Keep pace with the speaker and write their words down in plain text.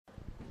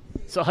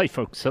So hi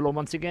folks, hello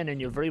once again, and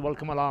you're very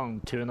welcome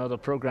along to another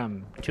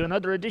programme, to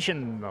another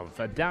edition of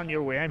Down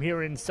Your Way. I'm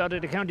here in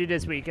Stoddard County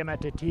this week. I'm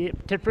at the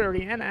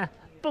Tipperary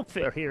Book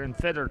Fair here in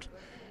Feathered.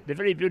 The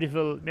very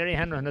beautiful Mary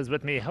Hanrahan is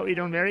with me. How are you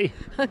doing, Mary?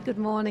 Good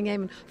morning,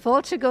 Eamon.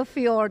 Fáilte go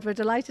fiord. We're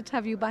delighted to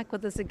have you back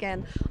with us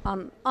again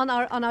on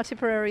our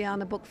Tipperary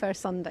Book Fair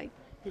Sunday.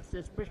 It's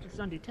this Bristol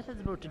Sunday. Tell us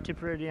about the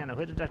Tipperary.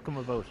 Where did that come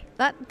about?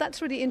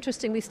 That's really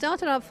interesting. We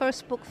started our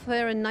first book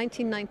fair in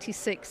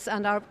 1996,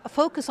 and our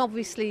focus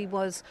obviously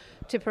was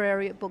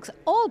Tipperary books,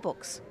 all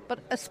books, but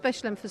a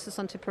special emphasis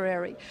on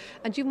Tipperary.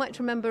 And you might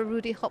remember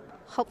Rudy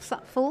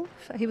Hopsapfel.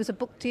 He was a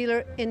book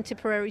dealer in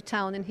Tipperary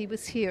town, and he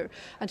was here.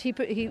 And he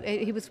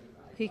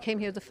came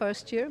here the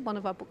first year, one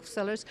of our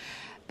booksellers,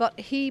 but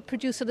he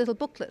produced a little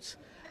booklet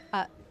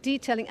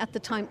detailing at the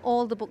time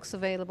all the books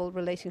available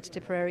relating to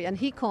Tipperary, and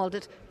he called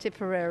it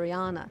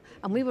Tipperariana,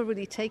 and we were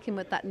really taken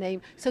with that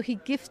name, so he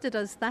gifted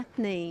us that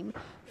name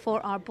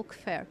for our book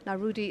fair. Now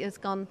Rudy has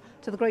gone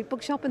to the great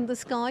bookshop in the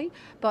sky,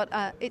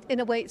 but in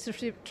a way it's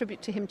a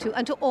tribute to him too,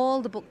 and to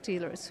all the book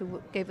dealers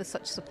who gave us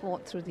such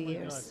support through the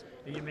years.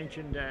 You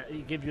mentioned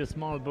he gave you a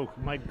small book.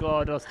 My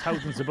God, there's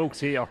thousands of books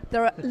here.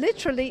 There are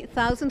literally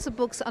thousands of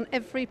books on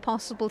every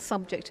possible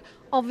subject.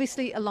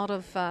 Obviously a lot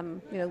of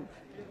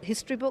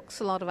history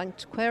books, a lot of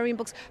antiquarian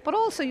books, but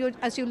also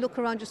as you look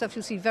around yourself,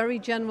 you'll see very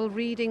general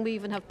reading. We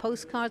even have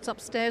postcards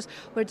upstairs.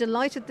 We're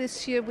delighted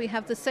this year we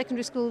have the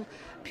secondary school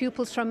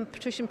pupils from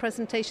Patrician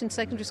Presentation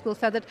Secondary School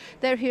Feathered.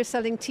 They're here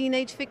selling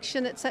teenage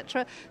fiction,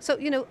 etc. So,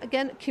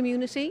 again,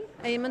 community,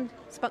 Eamon,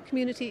 it's about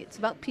community, it's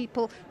about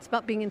people, it's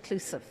about being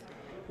inclusive.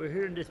 We're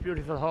here in this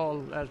beautiful hall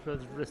that was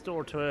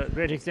restored to a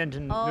great extent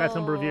in the last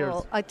number of years.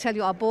 I tell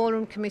you, our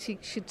ballroom committee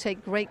should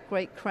take great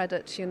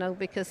credit,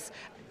 because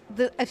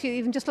if you're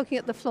even just looking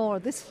at this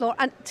floor,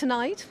 and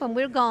tonight when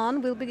we're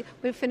gone,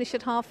 we'll finish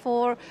at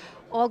 4:30.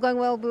 All going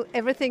well,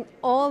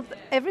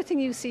 everything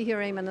you see here,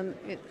 Eamon,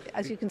 and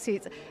as you can see,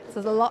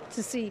 there's a lot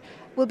to see.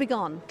 Will be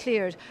gone,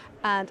 cleared,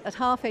 and at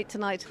 8:30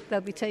 tonight they'll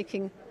be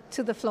taking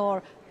to the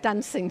floor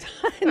dancing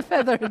in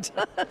Feathered.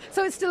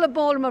 So it's still a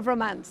ballroom of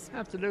romance.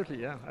 Absolutely,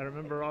 yeah. I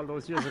remember all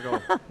those years ago.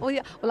 Oh,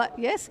 yeah. Well,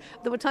 yes.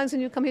 There were times when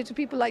you come here to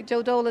people like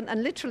Joe Dolan,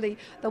 and literally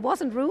there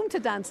wasn't room to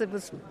dance. It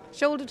was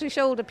shoulder to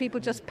shoulder.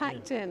 People just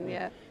packed in,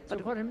 yeah. So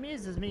what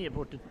amazes me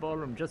about the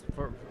ballroom, just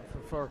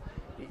for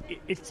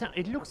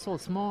it looks so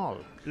small.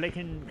 Like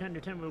in kind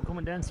of time we were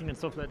coming dancing and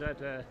stuff like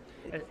that.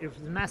 It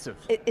was massive.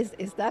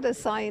 Is that a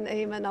sign,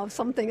 Eamon, of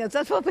something? Is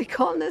that what we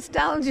call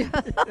nostalgia?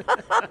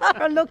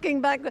 Or looking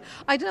back?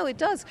 I don't know. It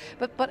does,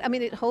 but I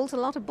mean, it holds a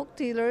lot of book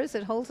dealers.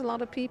 It holds a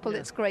lot of people. Yeah.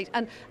 It's great,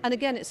 and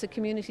again, it's a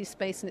community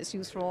space and it's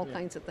used for all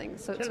kinds of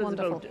things. So Tell it's us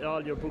wonderful. About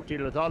all your book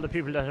dealers, all the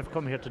people that have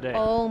come here today.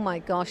 Oh my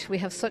gosh, we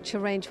have such a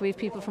range. We have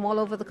people from all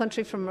over the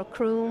country, from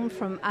Macroom,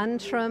 from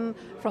Antrim,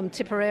 from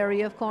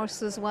Tipperary, of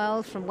course, as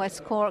well, from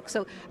West Cork.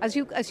 So as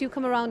you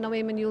come around now,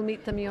 Eamon, you'll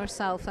meet them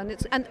yourself, and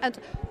it's and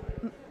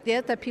yeah,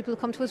 there are people who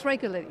come to us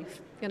regularly,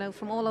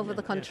 from all over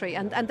the country,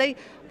 and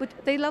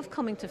they love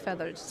coming to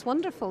Feathered. It's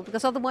wonderful,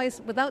 because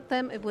otherwise, without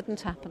them, it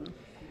wouldn't happen.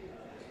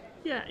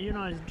 Yeah,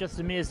 it just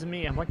amazes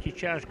me, and what you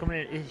charge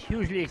coming in is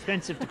hugely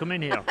expensive to come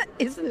in here.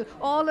 Isn't it?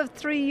 All of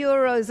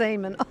 €3,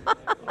 Eamon.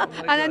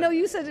 And I know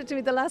you said it to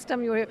me the last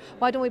time you were here.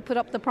 Why don't we put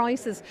up the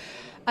prices?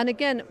 And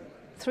again,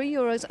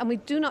 €3, and we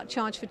do not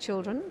charge for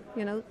children.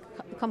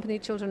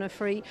 Accompanied children are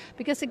free,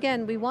 because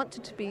again we want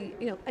it to be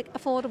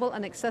affordable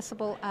and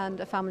accessible and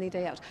a family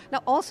day out.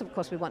 Now also, of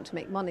course, we want to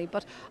make money,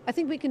 but I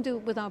think we can do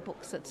it with our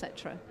books,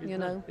 etc.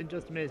 It's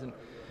just amazing.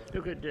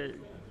 Look at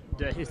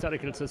the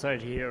Historical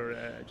Society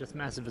here, just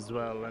massive as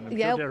well, and I'm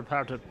sure they're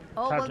part of.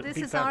 This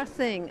is our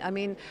thing. I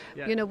mean,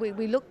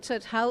 we looked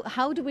at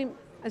how do we,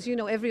 as you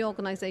know, every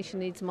organisation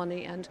needs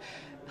money, and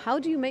how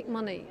do you make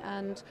money?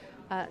 And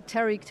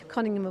Terry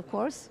Cunningham, of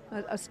course,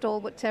 a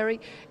stalwart Terry,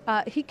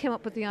 he came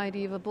up with the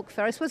idea of a book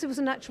fair. I suppose it was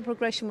a natural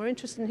progression. We're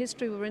interested in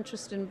history, we're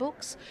interested in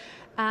books,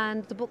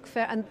 and the book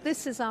fair, and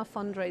this is our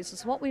fundraiser.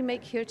 So what we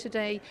make here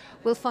today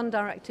will fund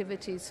our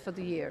activities for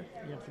the year.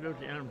 Yeah,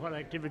 absolutely. And what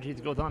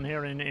activities goes on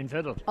here in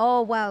Feathered?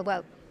 Oh,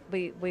 well.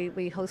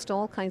 We host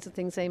all kinds of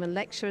things, Eamon.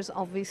 Lectures,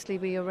 obviously,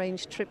 we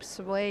arrange trips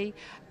away.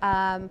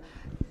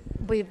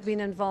 We've been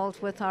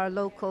involved with our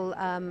local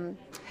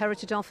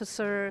heritage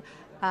officer,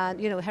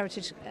 and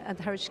Heritage and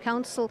the Heritage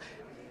Council.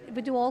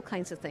 We do all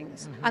kinds of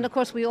things. Mm-hmm. And of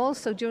course we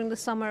also, during the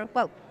summer,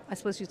 well, I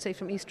suppose you'd say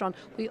from Easter on,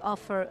 we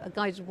offer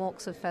guided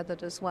walks of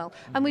Feathered as well.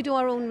 Mm-hmm. And we do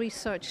our own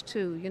research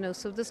too,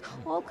 so there's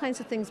all kinds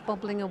of things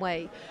bubbling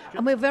away.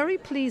 And we're very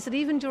pleased that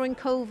even during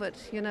COVID,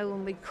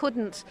 when we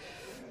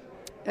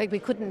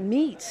couldn't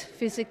meet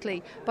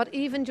physically, but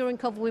even during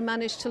COVID we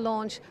managed to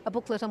launch a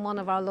booklet on one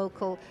of our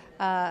local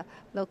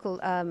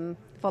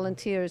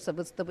volunteers that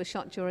was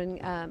shot during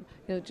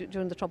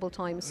during the troubled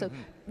times. So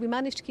we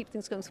managed to keep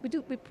things going. So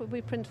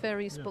we print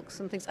various books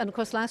and things. And of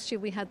course, last year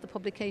we had the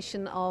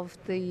publication of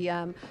the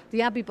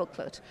Abbey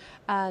booklet,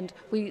 and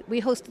we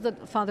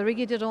hosted Father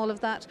Iggy did all of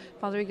that.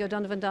 Father Iggy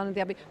O'Donovan down in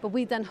the Abbey, but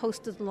we then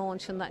hosted the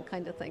launch and that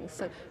kind of thing.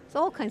 So there's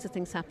all kinds of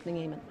things happening,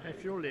 Eamon.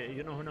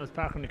 Surely, when I was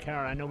parking the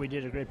car, I know we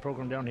did a great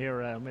program down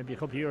here maybe a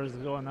couple of years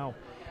ago now.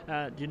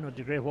 Do you know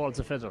the Great Walls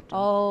of Feathered?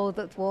 Oh,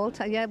 that wall.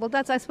 Yeah, well,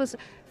 that's, I suppose,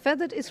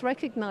 Feathered is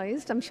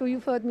recognised, I'm sure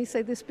you've heard me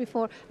say this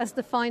before, as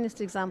the finest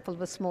example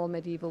of a small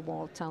medieval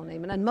walled town,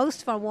 Eamon. And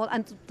most of our wall,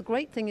 and the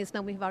great thing is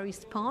now we have our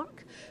East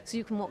Park, so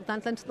you can walk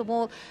down to the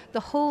wall.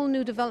 The whole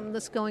new development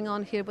that's going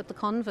on here with the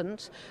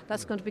convent,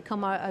 that's going to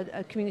become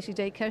a community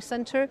daycare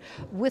centre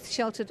with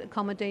sheltered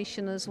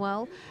accommodation as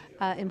well.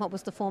 In what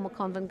was the former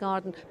convent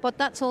garden. But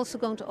that's also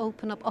going to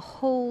open up a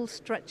whole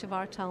stretch of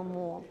our town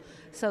wall.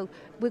 So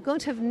we're going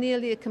to have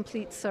nearly a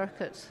complete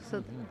circuit,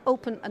 so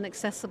open and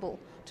accessible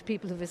to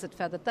people who visit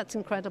Feathered. That's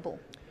incredible.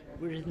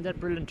 Well, isn't that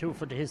brilliant too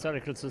for the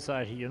Historical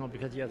Society,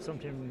 because you have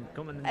something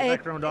coming in the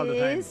background all the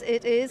time?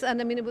 It is,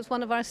 and I mean it was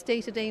one of our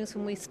stated aims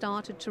when we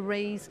started to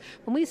raise,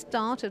 when we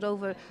started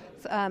over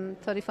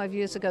 35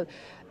 years ago,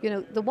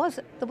 there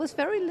was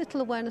very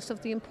little awareness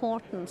of the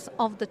importance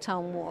of the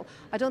town wall.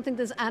 I don't think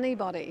there's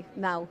anybody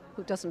now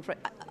who doesn't.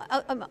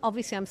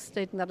 Obviously, I'm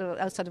stating that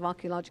outside of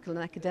archaeological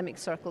and academic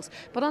circles,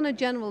 but on a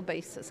general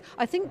basis,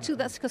 I think too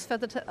that's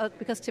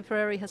because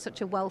Tipperary has such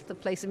a wealth of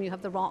places. I mean, you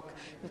have the Rock,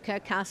 you have Kerr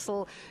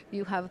Castle,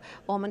 you have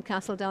Ormond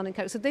Castle down in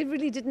Kerr. So they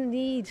really didn't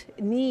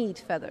need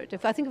Feathered.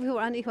 I think if we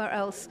were anywhere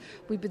else,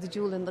 we'd be the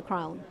jewel in the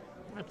crown.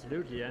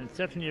 Absolutely, and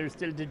certainly you're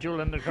still the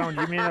jewel in the crown.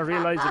 You may not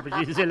realise it,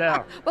 but you still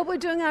are. But we're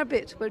doing our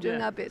bit.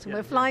 And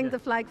we're flying the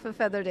flag for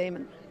Feathered,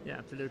 Eamon. Yeah,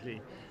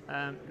 absolutely.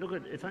 Look,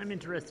 if I'm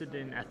interested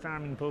in a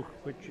farming book,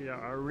 or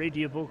a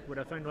radio book, would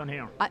I find one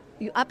here?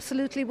 You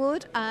absolutely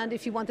would. And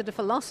if you wanted a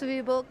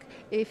philosophy book,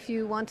 if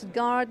you wanted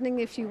gardening,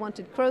 if you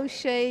wanted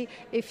crochet,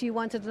 if you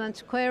wanted an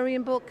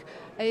antiquarian book,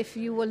 if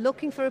you were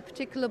looking for a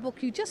particular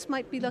book, you just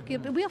might be lucky.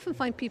 But we often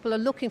find people are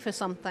looking for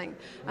something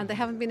and they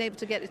haven't been able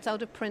to get it. It's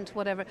out of print,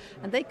 whatever.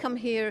 And they come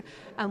here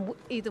and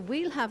either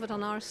we'll have it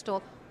on our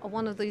stall or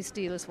one of these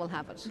dealers will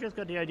have it. I just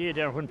got the idea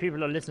there when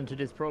people are listening to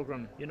this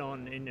program,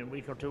 in a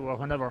week or two or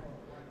whenever,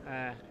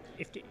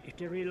 if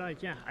they realise,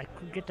 I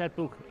could get that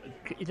book,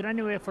 is there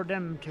any way for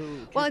them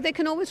to... Well, they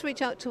can always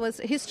reach out to us.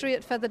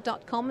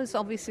 history@feathered.com is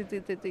obviously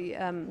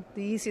the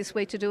easiest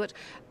way to do it,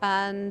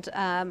 and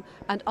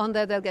on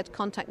there they'll get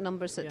contact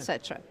numbers,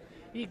 etc.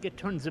 You get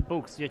tons of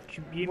books. You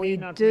we may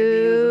not do. Maybe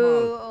use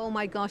them all. Oh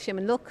my gosh, I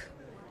mean, look.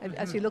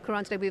 As you look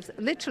around today,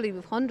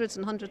 we've hundreds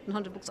and hundreds and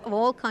hundreds of books of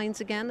all kinds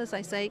again, as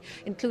I say,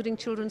 including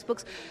children's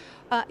books.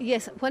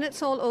 Yes, when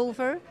it's all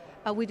over,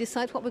 we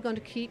decide what we're going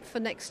to keep for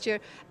next year,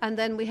 and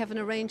then we have an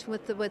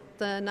arrangement with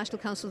the National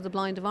Council of the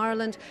Blind of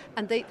Ireland,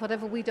 and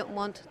whatever we don't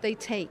want, they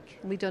take,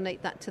 and we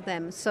donate that to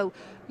them. So,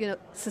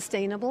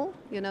 sustainable,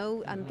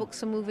 and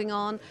books are moving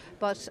on,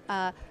 but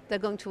they're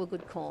going to a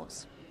good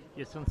cause.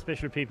 You have some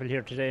special people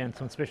here today and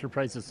some special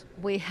prizes.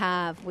 We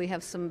have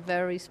some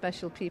very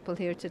special people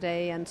here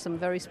today and some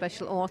very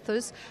special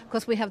authors. Of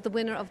course, we have the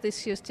winner of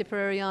this year's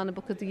Tipperaryana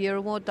Book of the Year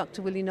Award,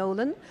 Dr. Willie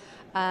Nolan,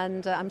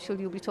 and I'm sure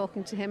you'll be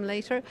talking to him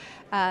later.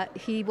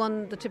 He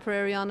won the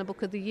Tipperaryana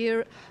Book of the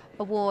Year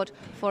Award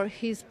for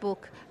his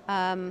book,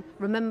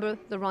 Remember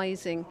the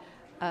Rising.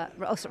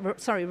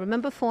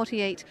 Remember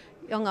 48,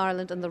 Young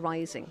Ireland and the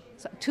Rising.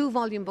 So,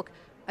 2-volume book.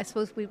 I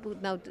suppose we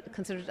would now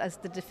consider it as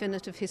the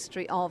definitive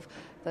history of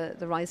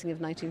the rising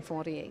of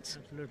 1948.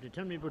 Absolutely.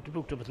 Tell me about the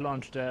book that was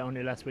launched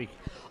only last week.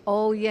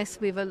 Oh yes,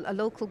 we have a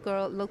local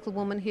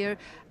woman here,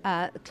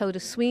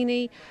 Clodagh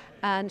Sweeney,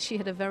 and she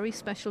had a very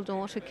special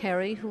daughter,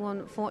 Kerry, who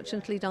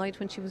unfortunately died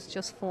when she was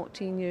just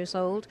 14 years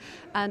old.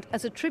 And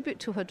as a tribute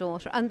to her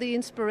daughter and the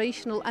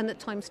inspirational and at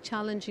times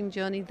challenging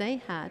journey they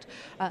had,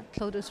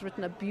 Clodagh's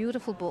written a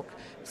beautiful book.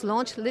 It's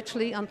launched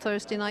literally on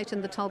Thursday night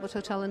in the Talbot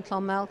Hotel in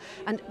Clonmel,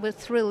 and we're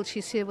thrilled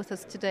she's here with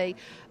us today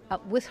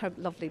with her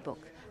lovely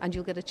book. And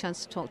you'll get a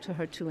chance to talk to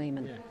her too,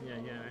 Eamon. Yeah,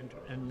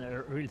 and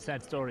a real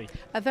sad story.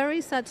 A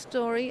very sad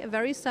story,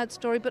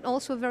 but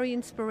also a very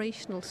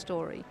inspirational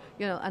story.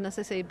 And as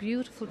I say, a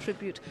beautiful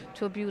tribute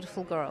to a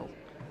beautiful girl.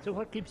 So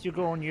what keeps you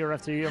going year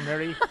after year,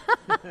 Mary?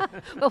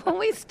 Well, when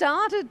we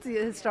started the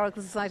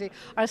Historical Society,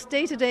 our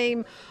stated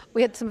aim,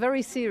 we had some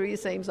very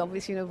serious aims,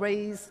 obviously,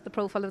 raise the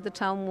profile of the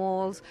town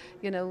walls,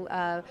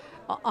 honour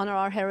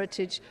our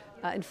heritage,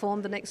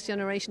 inform the next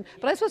generation.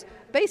 But I suppose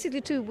basically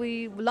too,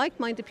 we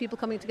like-minded people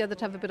coming together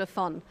to have a bit of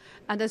fun.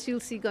 And as you'll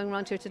see going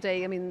around here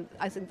today, I mean,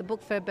 I think the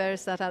book fair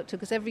bears that out too,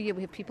 because every year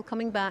we have people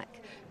coming back,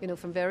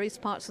 from various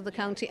parts of the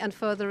county and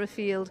further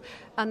afield.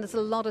 And there's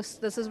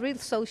a real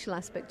social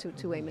aspect to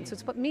Eamon. So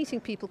it's about meeting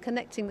people,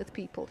 connecting with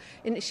people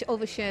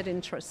over shared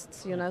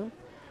interests,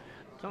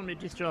 Tell me,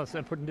 just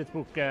putting this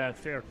book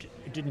fair,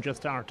 it didn't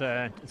just start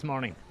this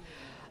morning.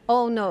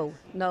 Oh, no.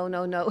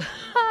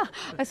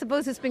 I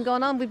suppose it's been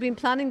going on. We've been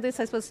planning this,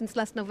 I suppose, since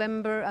last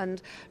November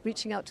and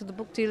reaching out to the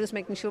book dealers,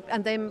 making sure,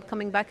 and them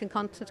coming back and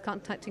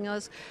contacting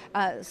us.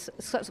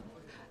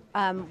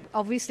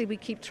 Obviously, we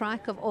keep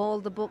track of all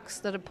the books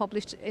that are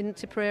published in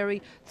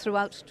Tipperary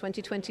throughout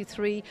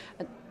 2023.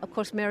 And of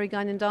course, Mary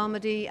Guinan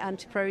Dalmody and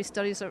Tipperary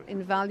Studies are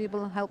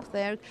invaluable help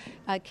there,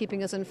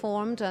 keeping us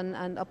informed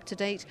and up to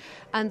date.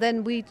 And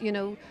then we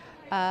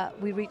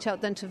reach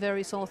out then to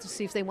various authors to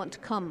see if they want to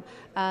come.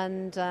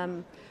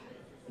 And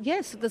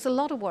yes, there's a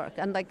lot of work,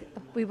 and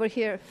we were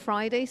here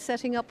Friday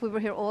setting up. We were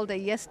here all day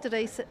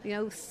yesterday,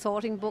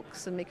 sorting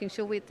books and making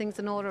sure we had things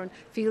in order and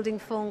fielding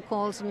phone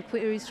calls and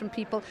queries from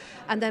people.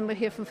 And then we're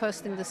here from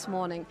first thing this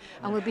morning,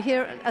 and we'll be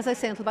here, as I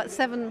say, until about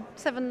 7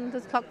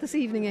 o'clock this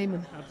evening,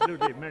 Eamon.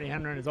 Absolutely, Mary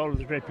Hanrahan, it's always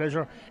a great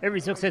pleasure.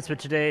 Every success for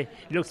today.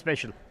 You look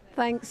special.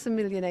 Thanks a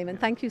million, Eamon.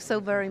 Thank you so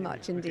very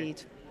much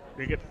indeed.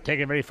 We're going to take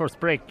a very first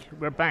break.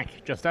 We're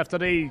back just after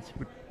these.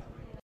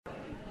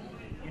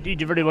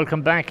 Indeed, you're very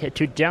welcome back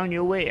to Down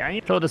Your Way.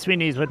 Clodagh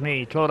Sweeney's with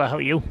me. Clodagh, how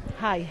are you?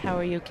 Hi, how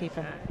are you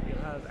keeping? You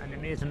have an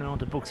amazing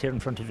amount of books here in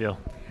front of you.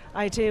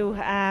 I do.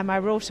 I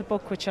wrote a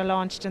book which I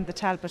launched in the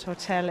Talbot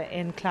Hotel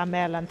in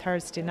Clonmel on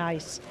Thursday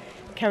night,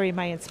 Kerry,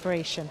 My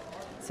Inspiration.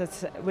 So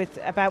it's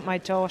about my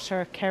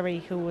daughter, Kerry,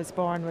 who was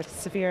born with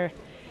severe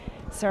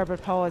cerebral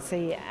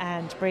palsy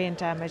and brain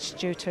damage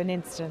due to an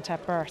incident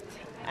at birth.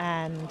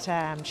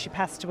 And she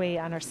passed away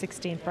on her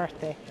 16th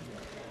birthday.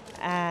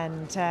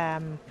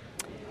 And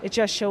it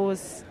just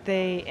shows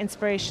the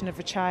inspiration of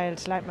a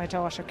child like my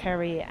daughter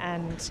Kerry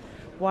and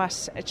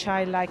what a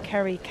child like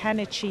Kerry can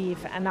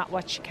achieve and not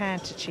what she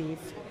can't achieve.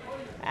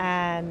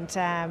 And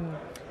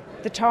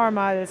the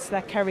turmoils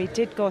that Kerry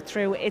did go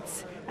through,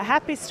 it's a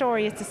happy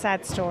story, it's a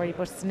sad story,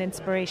 but it's an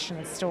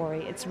inspirational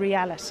story. It's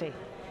reality.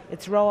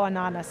 It's raw and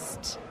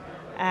honest,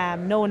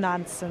 no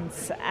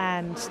nonsense,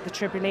 and the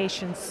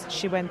tribulations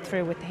she went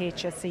through with the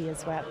HSE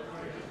as well.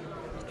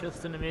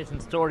 Just an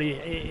amazing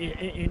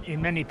story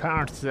in many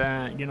parts,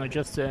 kind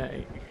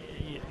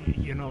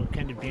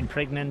of being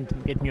pregnant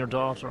and getting your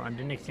daughter, and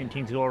the next thing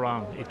things go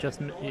wrong. It's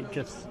just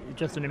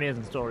an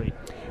amazing story.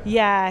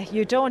 Yeah,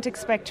 you don't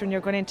expect when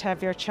you're going to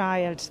have your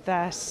child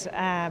that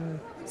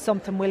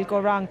something will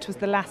go wrong. It was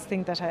the last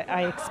thing that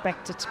I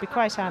expected, to be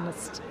quite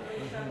honest.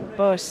 Mm-hmm.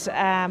 But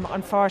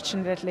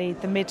unfortunately,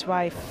 the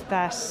midwife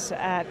the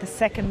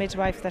second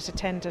midwife that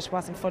attended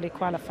wasn't fully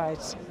qualified,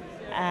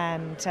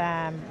 and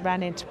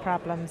ran into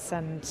problems,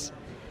 and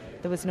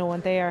there was no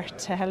one there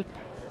to help,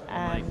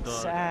 and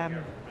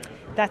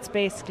that's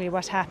basically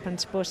what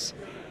happened. But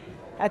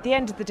at the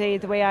end of the day,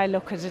 the way I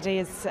look at it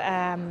is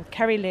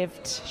Kerry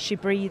lived, she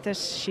breathed it,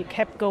 she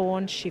kept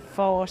going, she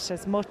fought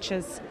as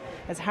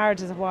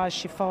hard as it was.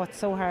 She fought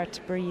so hard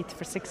to breathe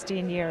for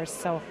 16 years,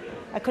 so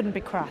I couldn't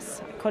be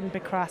cross.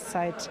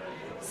 I had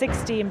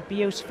 16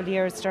 beautiful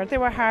years there. They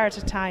were hard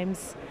at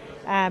times,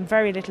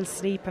 very little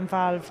sleep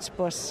involved,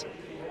 but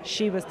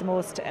she was the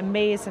most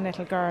amazing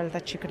little girl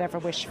that you could ever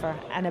wish for,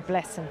 and a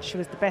blessing. She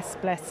was the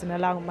best blessing,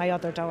 along with my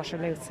other daughter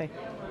Lucy.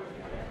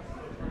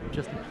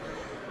 Just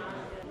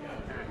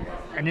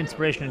an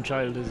inspirational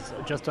child is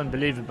just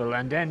unbelievable,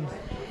 and then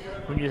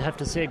when you have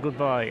to say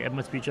goodbye, it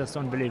must be just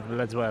unbelievable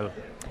as well.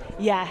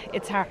 Yeah,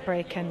 it's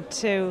heartbreaking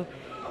too.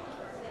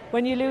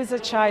 When you lose a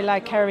child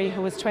like Kerry,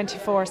 who was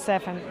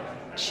 24/7,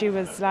 she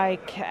was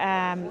like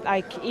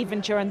even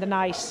during the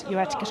night you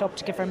had to get up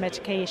to give her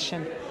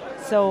medication.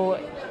 So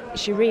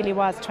she really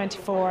was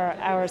 24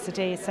 hours a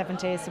day, 7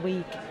 days a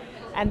week.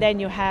 And then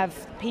you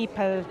have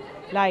people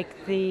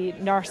like the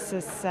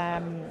nurses,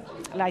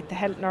 like the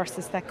health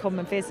nurses that come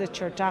and visit,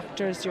 your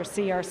doctors, your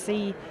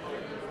CRC.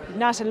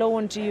 Not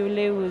alone do you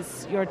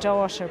lose your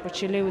daughter,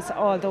 but you lose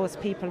all those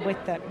people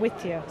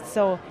with you.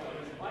 So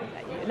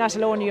not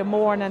alone are you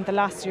mourning the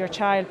loss of your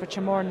child, but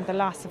you're mourning the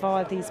loss of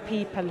all these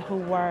people who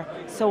were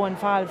so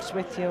involved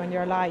with you in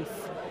your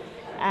life.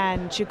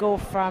 And you go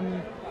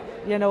from,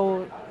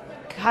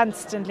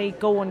 constantly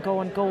going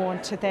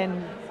to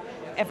then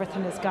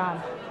everything is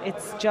gone.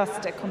 It's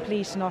just a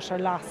complete and utter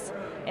loss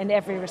in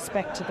every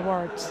respect of the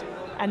word.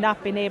 And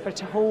not being able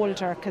to hold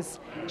her, because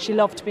she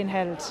loved being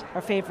held.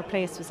 Her favourite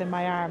place was in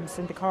my arms,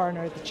 in the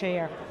corner of the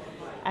chair.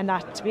 And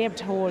not to be able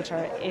to hold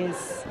her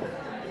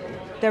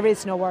there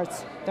is no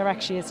words. There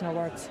actually is no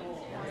words.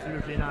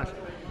 Absolutely not.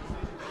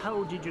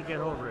 How did you get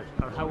over it,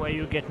 or how are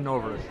you getting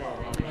over it?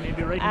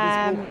 Maybe writing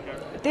this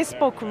book? This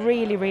book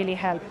really, really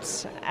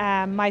helped.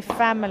 My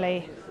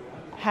family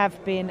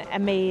have been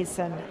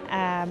amazing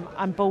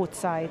on both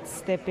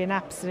sides. They've been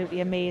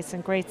absolutely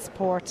amazing, great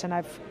support, and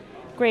I've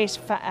great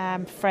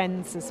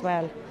friends as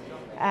well.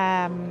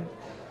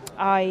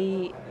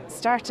 I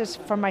started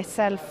for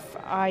myself,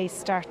 I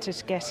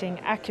started getting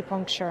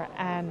acupuncture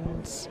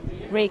and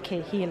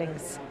Reiki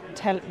healings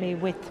to help me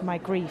with my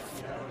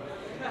grief,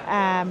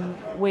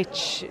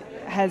 which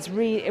has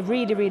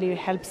really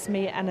helps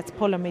me, and it's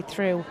pulling me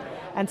through.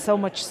 And so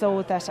much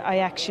so that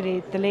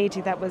the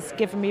lady that was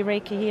giving me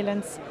Reiki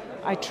healings,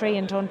 I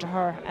trained under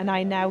her, and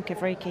I now give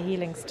Reiki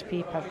healings to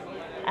people,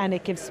 and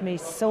it gives me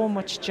so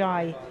much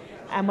joy.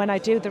 And when I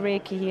do the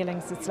Reiki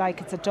healings, it's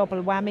like it's a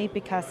double whammy,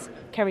 because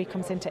Kerry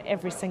comes into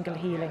every single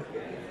healing.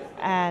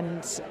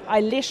 And I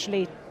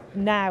literally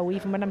now,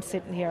 even when I'm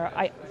sitting here,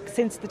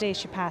 since the day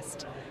she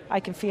passed, I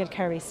can feel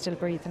Kerry still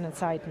breathing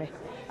inside me.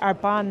 Our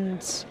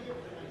bond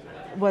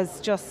was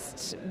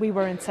just, we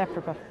were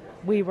inseparable.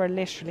 We were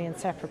literally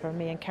inseparable,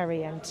 me and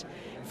Kerry, and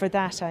for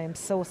that I am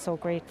so, so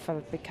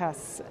grateful,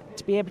 because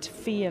to be able to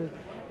feel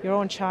your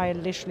own child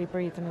literally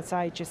breathing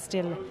inside you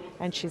still,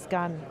 and she's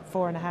gone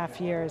 4.5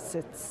 years,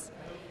 it's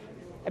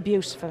a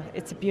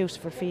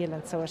beautiful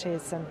feeling, so it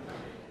is.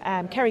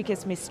 And Kerry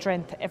gives me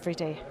strength every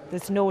day.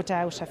 There's no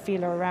doubt. I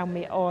feel her around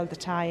me all the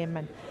time,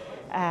 and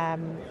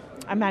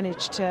I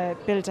managed to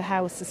build a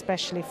house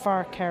especially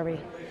for Kerry,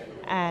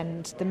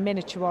 and the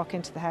minute you walk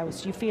into the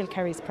house you feel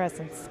Kerry's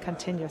presence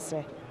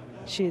continuously.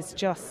 She's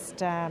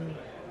just,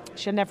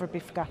 she'll never be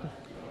forgotten.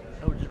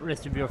 How's the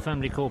rest of your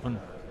family coping?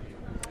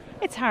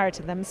 It's hard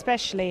to them,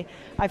 especially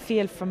I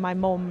feel from my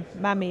mum.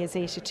 Mammy is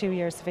 82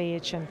 years of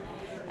age,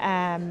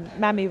 and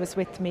Mammy was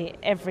with me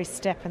every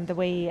step in the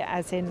way,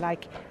 as in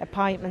like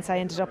appointments. I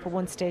ended up at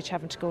one stage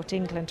having to go to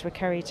England with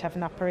Kerry to have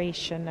an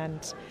operation,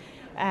 and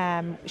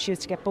she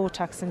used to get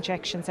Botox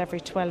injections every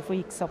 12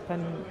 weeks up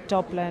in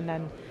Dublin,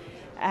 and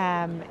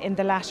in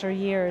the latter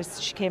years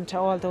she came to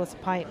all those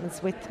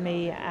appointments with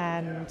me,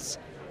 and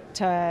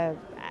to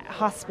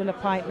hospital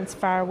appointments,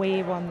 far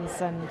away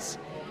ones, and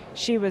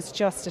she was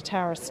just a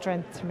tower of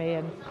strength to me.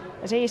 And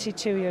at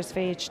 82 years of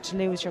age to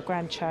lose your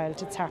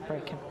grandchild, it's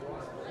heartbreaking.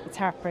 It's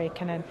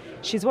heartbreaking, and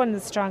she's one of the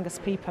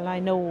strongest people I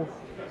know,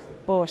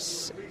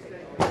 but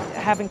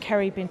having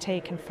Kerry been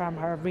taken from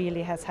her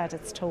really has had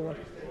its toll.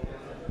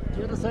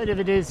 The other side of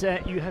it is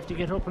you have to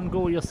get up and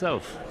go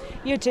yourself.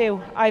 You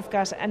do. I've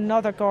got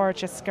another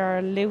gorgeous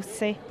girl,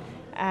 Lucy.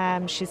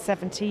 She's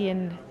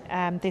 17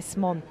 this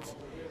month,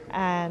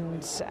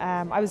 and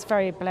I was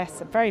very blessed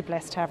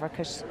to have her,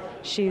 because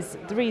she's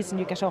the reason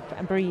you get up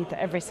and breathe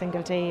every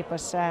single day.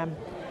 But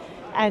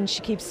and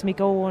she keeps me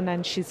going,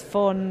 and she's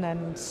fun,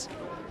 and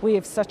we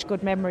have such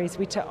good memories.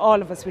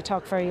 All of us, we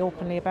talk very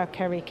openly about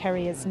Kerry.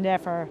 Kerry is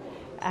never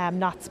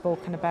not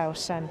spoken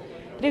about, and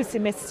Lucy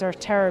misses her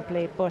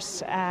terribly,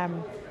 but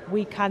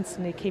we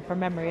constantly keep her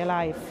memory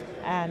alive.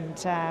 And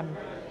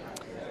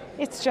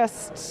it's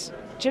just,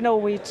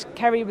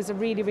 Kerry was a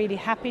really, really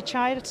happy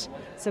child,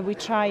 so we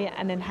try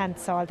and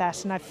enhance all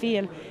that. And I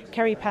feel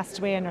Kerry passed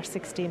away on her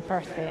 16th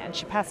birthday, and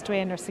she passed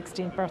away on her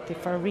 16th birthday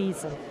for a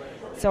reason.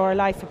 So her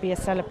life would be a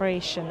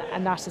celebration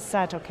and not a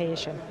sad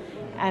occasion.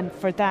 And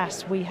for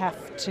that, we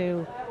have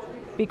to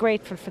be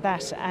grateful for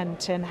that and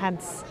to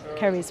enhance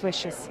Kerry's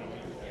wishes.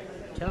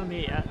 Tell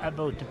me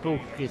about the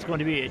book. It's going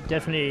to be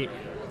definitely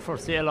for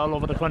sale all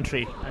over the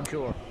country, I'm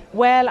sure.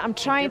 Well, I'm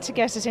trying to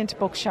get it into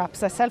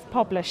bookshops. I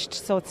self-published,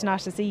 so it's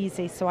not as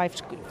easy, so I have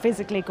to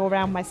physically go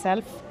around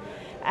myself.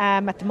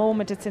 At the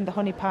moment it's in the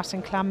Honeypot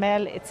in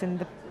Clonmel, it's in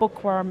the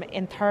Bookworm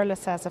in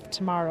Thurles as of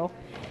tomorrow.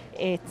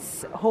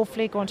 It's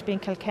hopefully going to be in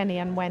Kilkenny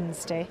on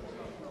Wednesday.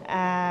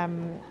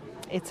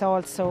 It's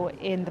also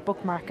in the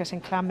book market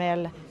in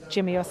Clonmel,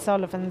 Jimmy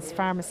O'Sullivan's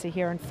pharmacy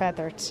here in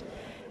Feathert.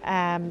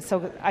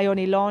 So I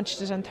only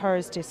launched it on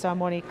Thursday, so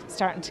I'm only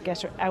starting to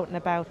get it out and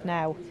about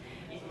now.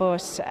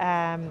 But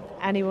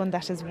anyone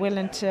that is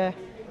willing to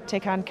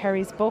take on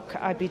Kerry's book,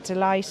 I'd be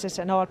delighted,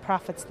 and all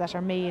profits that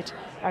are made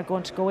are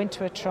going to go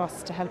into a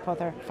trust to help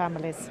other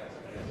families.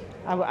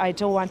 I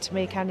don't want to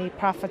make any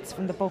profits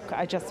from the book,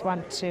 I just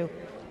want to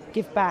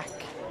give back,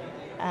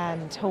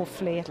 and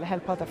hopefully it'll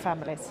help other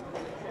families.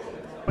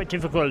 Quite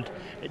difficult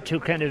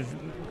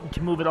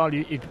to move it all.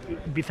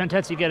 It'd be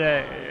fantastic to get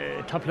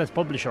a top-class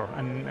publisher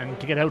and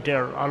to get out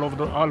there all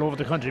over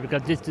the country,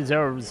 because this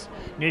deserves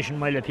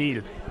nationwide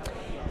appeal.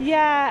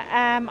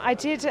 Yeah, I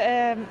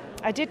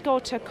did go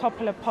to a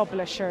couple of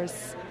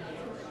publishers,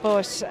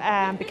 but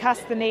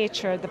because of the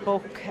nature of the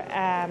book,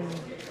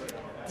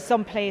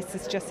 some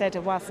places just said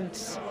it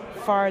wasn't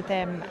for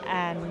them,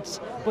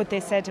 but they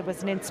said it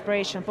was an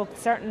inspirational book.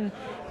 Certain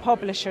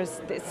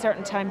publishers,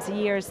 certain times of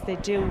years, they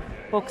do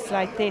books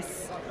like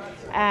this,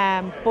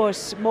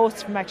 but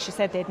most of them actually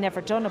said they'd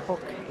never done a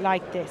book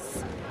like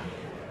this.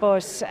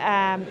 But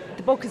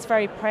the book is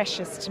very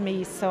precious to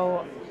me,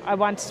 so I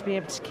wanted to be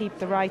able to keep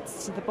the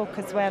rights to the book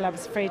as well. I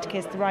was afraid in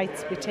case the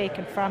rights be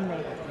taken from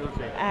me,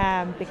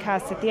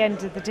 because at the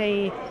end of the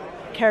day,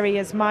 Kerry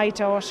is my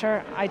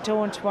daughter.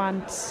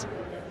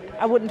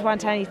 I wouldn't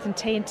want anything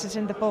tainted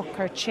in the book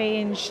or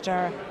changed,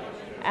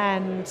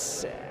 and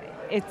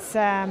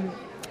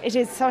it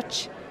is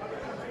such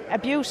a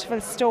beautiful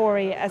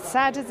story, as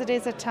sad as it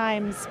is at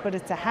times, but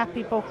it's a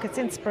happy book. It's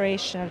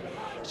inspirational.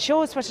 It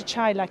shows what a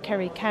child like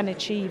Kerry can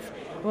achieve.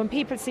 When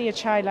people see a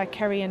child like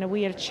Kerry in a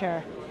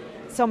wheelchair,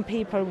 some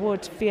people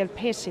would feel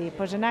pity,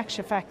 but in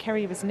actual fact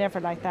Kerry was never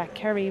like that.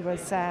 Kerry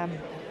was,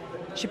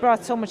 she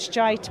brought so much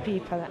joy to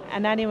people,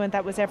 and anyone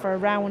that was ever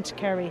around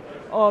Kerry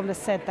always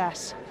said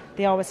that.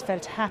 They always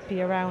felt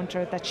happy around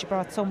her, that she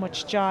brought so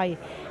much joy,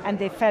 and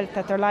they felt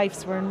that their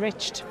lives were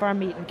enriched for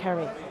meeting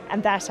Kerry,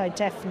 and that I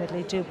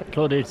definitely do.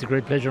 Claudia, it's a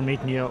great pleasure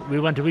meeting you. We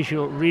want to wish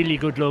you really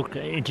good luck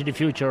into the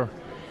future.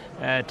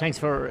 Thanks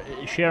for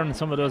sharing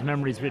some of those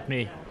memories with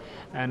me,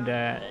 and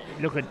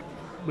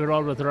we're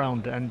always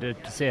around and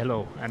to say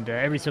hello, and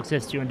every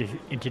success to you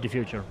into the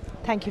future.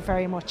 Thank you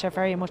very much. I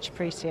very much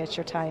appreciate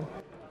your time.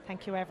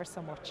 Thank you ever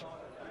so much.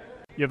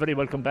 You're very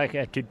welcome back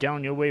to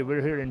Down Your Way.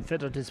 We're here in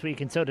Fethard this week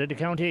in South of the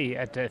County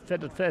at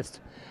Fethard Fest,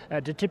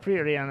 the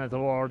Tipperary Anna's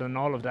Award and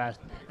all of that.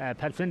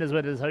 Pat Flynn is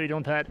with us. How are you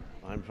doing, Pat?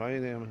 I'm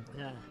fine, Eamon.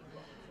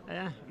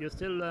 Yeah, you're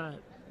still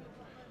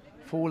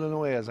Fooling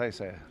away, as I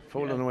say.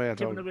 Fooling away at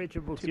giving away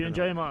your books. You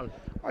enjoy them all?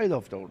 I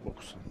love those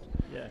books.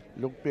 Yeah.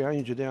 Look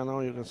behind you there now,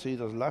 you can see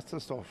there's lots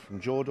of stuff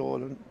from Joe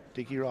Dolan,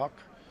 Dickie Rock.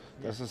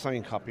 There's a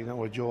signed copy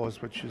now of Joe's,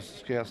 which is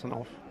scarce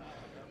enough.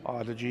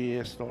 The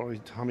GA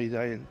story, Tommy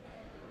Dial,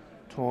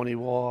 Tony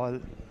Wall,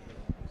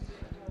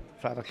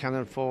 Father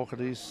Cannon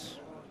Fogarty's.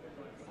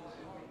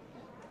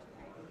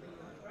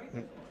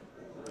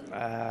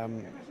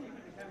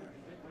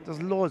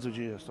 There's loads of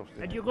GA stuff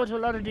there. And you go to a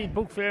lot of these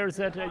book fairs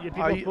that you pick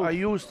up books?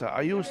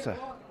 I used to.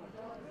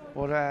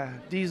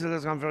 But diesel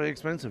has gone very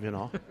expensive, you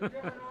know.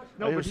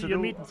 No, but you're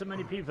meeting so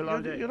many people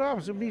all day. You'd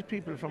obviously meet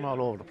people from all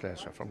over the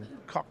place, from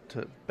Cork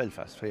to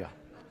Belfast here.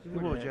 You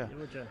would, yeah.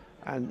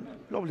 And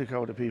lovely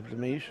crowd of people to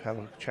meet, have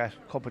a chat,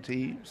 cup of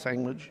tea,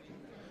 sandwich.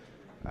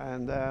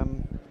 And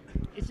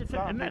it's a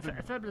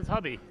fabulous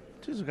hobby.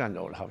 It is a grand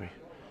old hobby.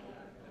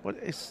 But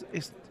it's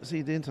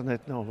see, the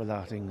internet now with a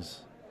lot of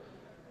things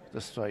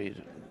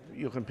destroyed.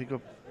 You can pick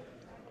up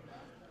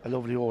a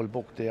lovely old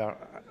book there,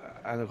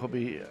 and it could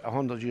be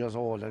 100 years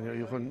old, and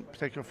you can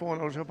take your phone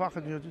out of your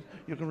pocket and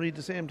you can read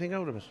the same thing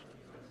out of it.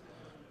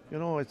 You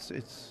know, it's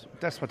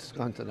that's what it's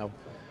gone to now.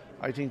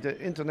 I think the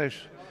internet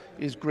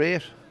is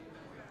great,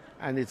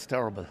 and it's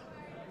terrible.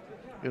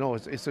 You know,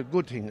 it's a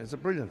good thing, it's a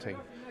brilliant thing,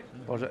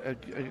 but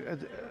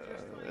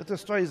it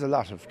destroys a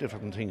lot of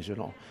different things. You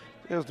know,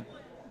 there's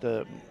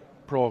the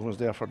programs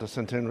there for the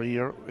centenary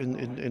year in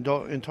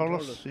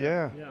Thurles.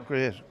 Yeah,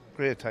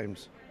 great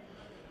times.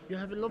 You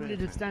have a lovely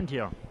little stand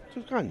here.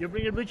 You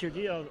bring it with you, do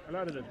you? A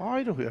lot of it. Oh,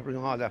 I do. I bring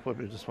all that with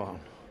me this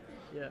morning.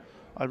 Yeah.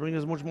 I'll bring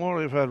as much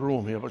more if I had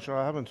room here, but sure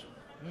I haven't.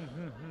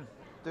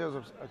 There's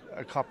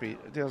a copy.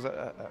 There's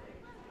a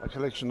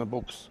collection of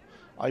books.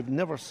 I've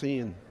never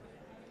seen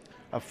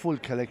a full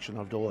collection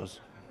of those.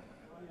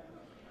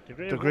 The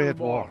Great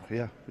War.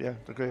 Yeah,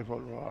 the Great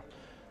World War.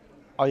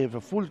 I have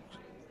a full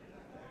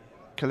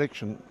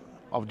collection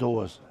of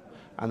those,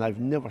 and I've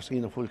never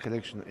seen a full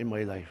collection in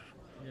my life.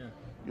 Yeah.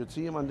 You'd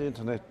see them on the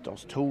internet.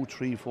 There's 2,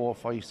 3, 4,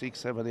 5, 6,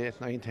 7,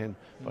 8, 9, 10,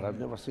 but I've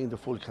never seen the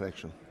full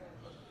collection.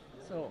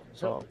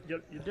 So you'll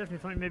definitely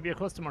find maybe a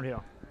customer here.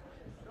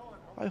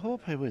 I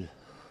hope I will.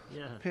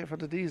 Yeah. Pay for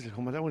the diesel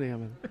coming down here,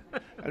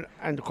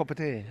 and a cup of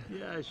tea.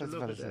 Yeah, I should That's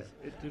look what at it that. is.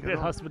 It's a great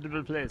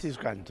hospitable place. It is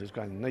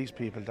grand. Nice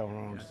people down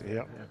around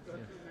here.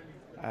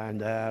 Yeah.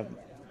 And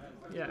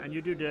and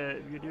you do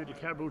the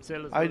car boot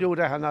sale as well? I do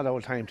that another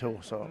old time too.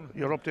 So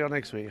you're up there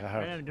next week, I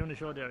heard. Yeah, I'm doing a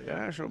show there.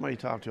 Yeah, sure, might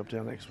talk to you up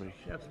there next week.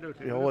 Yeah,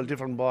 absolutely. Be a whole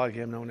different ball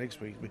game now next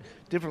week.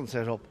 Different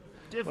setup.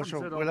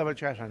 We'll have a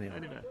chat anyway.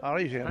 All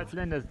right, Eamon. Pat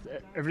Flynn,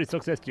 every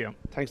success to you.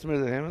 Thanks a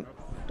million, Eamon.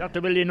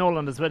 Dr. Willie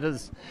Nolan is with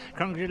us.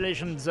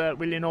 Congratulations,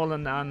 Willie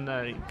Nolan, on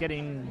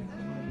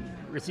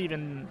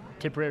receiving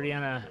Tipperary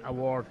Anna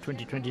Award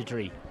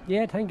 2023.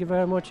 Yeah, thank you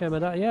very much,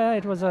 Emma. Yeah,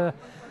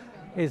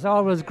 it's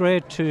always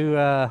great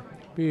to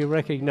be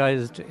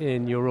recognised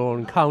in your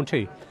own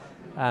county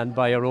and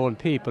by your own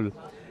people.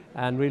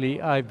 And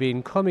really, I've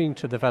been coming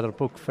to the Fethard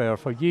Book Fair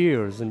for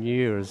years and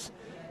years.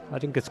 I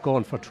think it's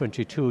gone for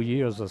 22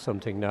 years or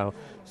something now.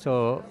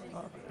 So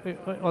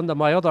under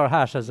my other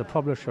hat as a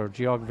publisher,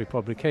 Geography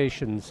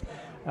Publications,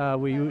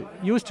 we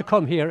used to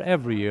come here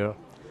every year,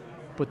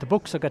 but the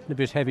books are getting a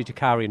bit heavy to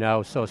carry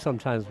now, so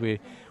sometimes we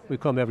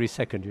come every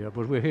second year,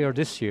 but we're here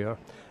this year.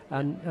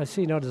 And I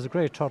see now there's a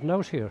great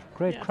turnout here,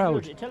 great crowd.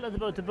 Absolutely. Tell us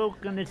about the book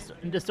and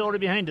the story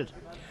behind it.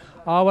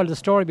 Well, the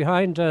story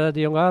behind the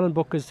Young Ireland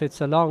book is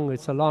it's a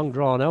long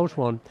drawn out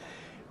one,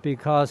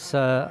 because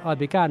I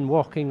began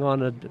working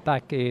on it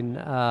back in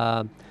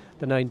the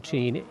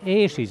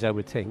 1980s, I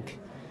would think.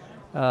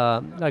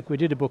 Like we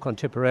did a book on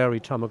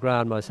Tipperary, Tom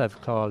McGrath and myself,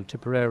 called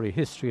Tipperary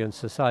History and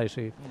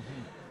Society.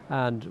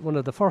 And one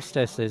of the first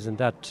essays in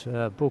that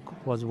book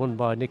was one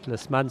by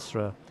Nicholas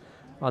Manstra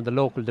on the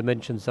local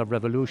dimensions of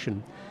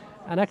revolution.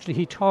 And actually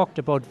he talked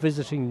about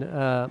visiting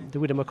the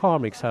Widow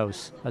McCormick's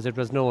house, as it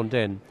was known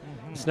then.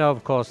 It's now,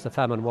 of course, the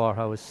Famine War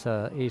House,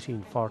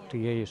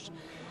 1848.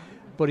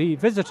 But he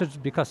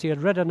visited because he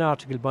had read an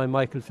article by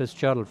Michael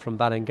Fitzgerald from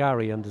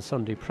Ballingarry on the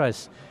Sunday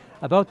Press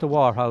about the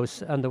War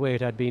House and the way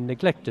it had been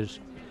neglected.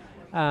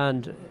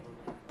 And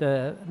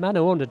the man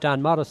who owned it,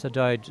 Dan Morris, had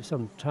died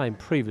some time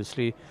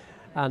previously,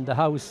 and the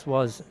house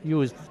was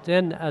used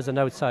then as an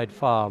outside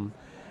farm,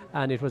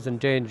 and it was in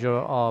danger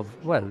of,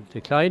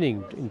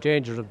 declining, in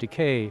danger of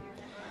decay.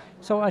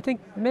 So I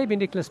think maybe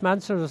Nicholas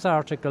Manser's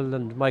article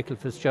and Michael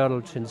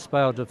Fitzgerald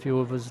inspired a few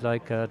of us,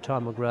 like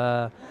Tom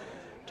McGrath,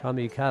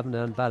 Tommy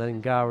Kavanagh and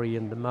Ballingarry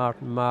and the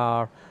Martin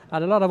Marr,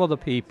 and a lot of other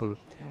people.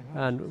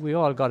 And we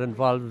all got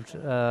involved.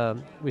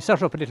 We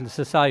set up a little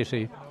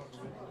society.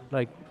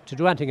 Like, to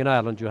do anything in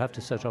Ireland, you have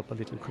to set up a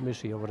little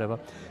committee or whatever.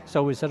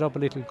 So we set up a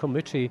little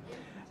committee,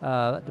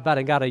 the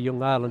Ballingarry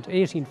Young Ireland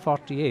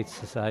 1848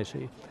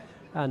 Society.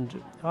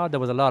 And there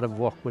was a lot of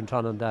work went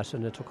on that,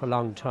 and it took a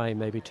long time,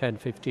 maybe 10,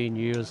 15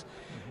 years.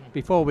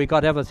 before we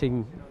got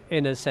everything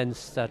in a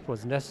sense that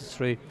was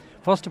necessary,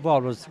 first of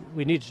all was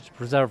we needed to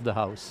preserve the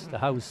house. The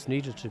house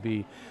needed to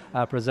be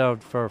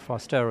preserved for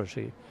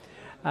posterity.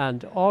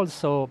 And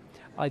also,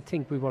 I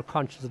think we were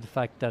conscious of the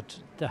fact that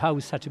the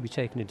house had to be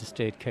taken into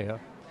state care,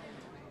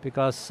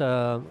 because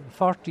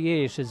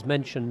 48 is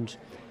mentioned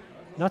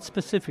not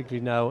specifically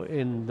now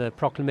in the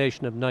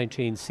proclamation of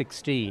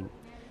 1916.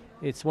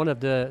 It's one of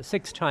the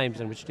 6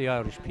 times in which the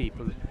Irish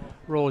people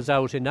rose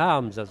out in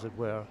arms, as it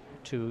were,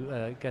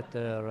 to get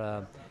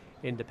their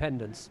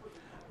independence,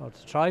 or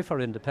to try for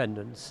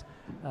independence.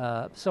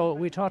 So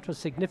we thought it was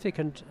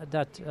significant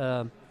that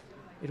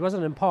it was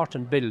an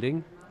important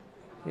building.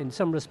 In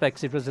some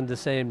respects it was in the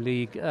same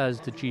league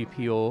as the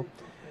GPO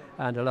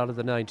and a lot of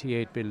the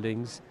 98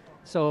 buildings.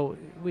 So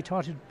we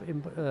thought it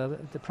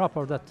the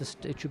proper that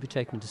it should be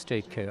taken into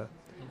state care.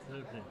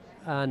 Absolutely.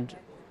 And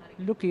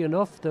lucky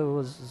enough, there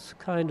was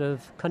kind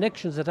of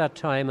connections at that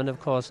time, and of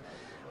course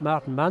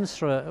Martin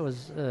Manstra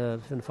was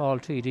in Fall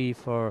TD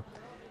for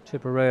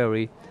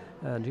Tipperary,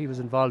 and he was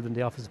involved in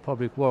the Office of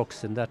Public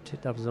Works, and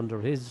that was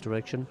under his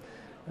direction.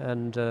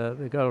 And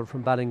a girl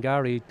from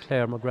Ballingarry,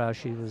 Claire McGrath,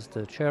 she was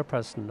the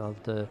chairperson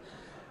of the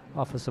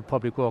Office of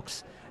Public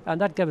Works,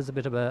 and that gave us a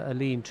bit of a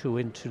lean-to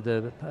into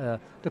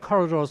the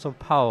corridors of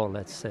power,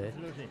 let's say.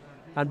 Absolutely.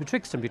 And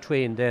betwixt and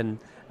between then,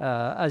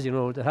 as you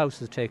know, the house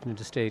was taken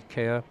into state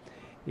care.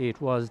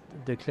 It was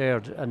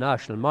declared a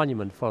national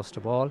monument, first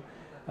of all.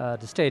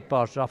 The state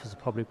bought the Office of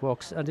Public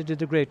Works, and they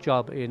did a great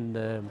job in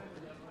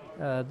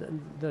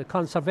the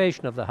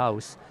conservation of the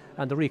house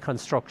and the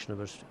reconstruction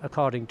of it,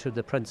 according to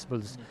the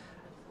principles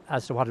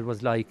as to what it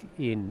was like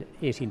in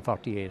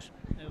 1848.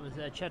 I was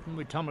chatting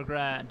with Tom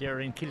McGrath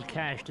there in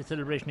Kilcash, the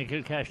celebration of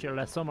Kilcash there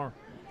last summer,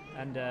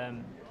 and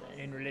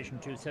in relation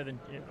to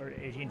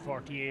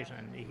 1848,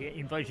 and he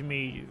invited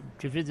me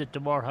to visit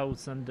the War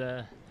House and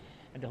the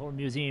whole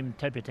museum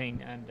type of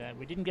thing, and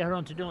we didn't get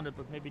around to doing it,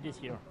 but maybe this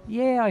year.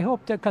 Yeah, I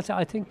hope that, because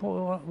I think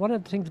one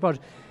of the things about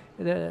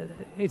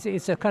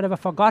it's a kind of a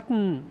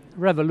forgotten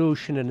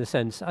revolution in a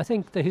sense. I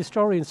think the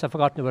historians have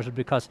forgotten about it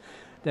because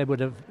they would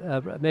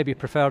have maybe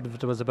preferred if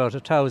there was about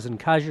 1,000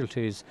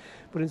 casualties.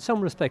 But in some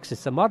respects,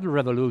 it's a model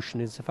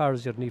revolution insofar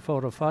as you only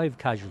 4 or 5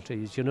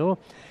 casualties, you know.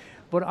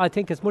 But I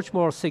think it's much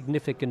more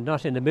significant,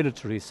 not in a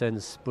military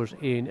sense, but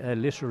in a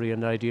literary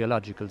and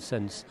ideological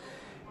sense.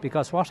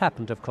 Because what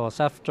happened, of course,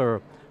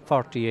 after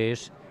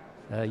 48,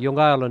 Young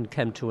Ireland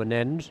came to an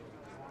end.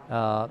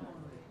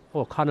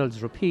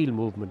 O'Connell's repeal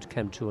movement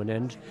came to an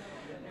end.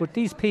 But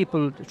these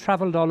people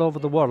travelled all over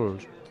the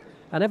world,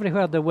 and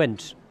everywhere they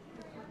went,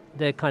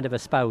 they kind of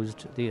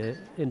espoused the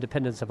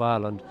independence of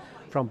Ireland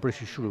from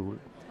British rule.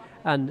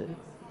 And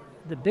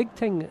the big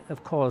thing,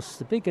 of course,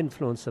 the big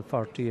influence of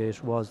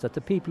 48 was that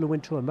the people who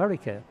went to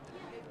America,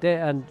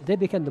 they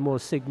became the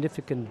most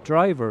significant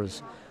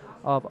drivers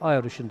of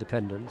Irish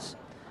independence.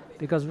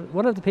 Because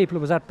one of the people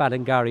who was at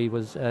Ballingarry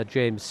was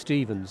James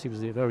Stephens. He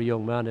was a very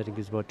young man, I think he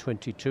was about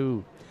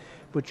 22.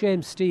 But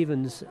James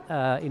Stephens,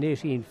 in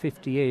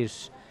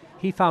 1858,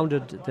 he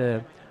founded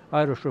the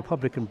Irish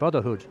Republican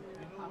Brotherhood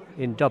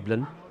in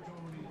Dublin.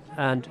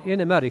 And in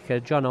America,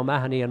 John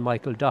O'Mahony and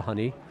Michael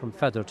Doheny from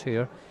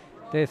Feathertier,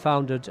 they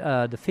founded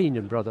the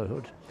Fenian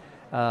Brotherhood.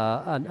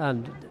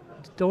 And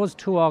those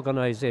two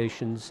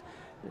organisations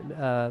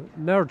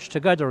merged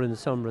together in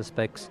some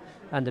respects,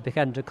 and they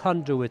became the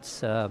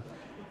conduits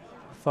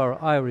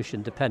for Irish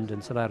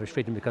independence and Irish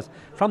freedom, because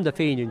from the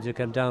Fenians you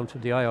came down to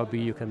the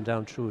IRB, you came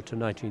down through to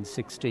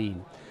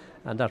 1916,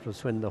 and that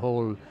was when the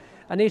whole...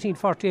 And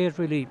 1848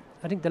 really,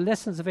 I think the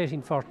lessons of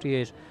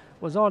 1848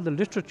 was all the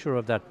literature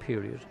of that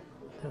period.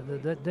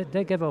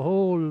 They gave a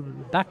whole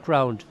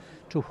background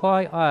to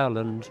why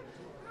Ireland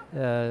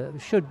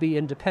should be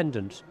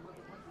independent.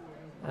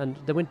 And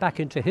they went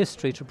back into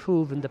history to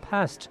prove in the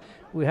past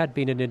we had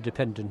been an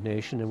independent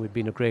nation and we'd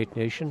been a great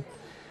nation,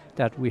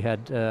 that we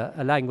had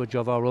a language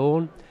of our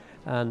own,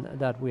 and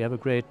that we have a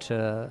great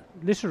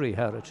literary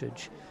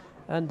heritage.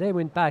 And they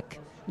went back.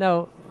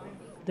 Now,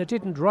 they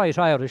didn't write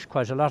Irish,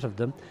 quite a lot of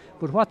them,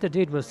 but what they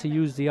did was to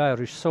use the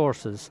Irish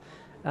sources,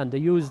 and they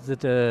used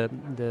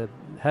the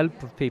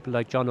help of people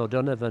like John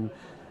O'Donovan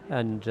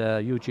and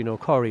Eugene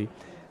O'Curry.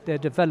 They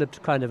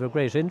developed kind of a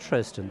great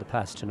interest in the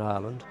past in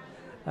Ireland,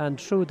 and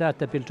through that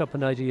they built up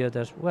an idea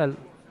that, well,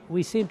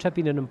 we seem to have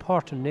been an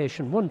important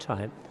nation one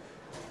time,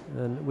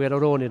 and we had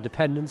our own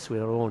independence, we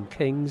had our own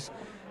kings.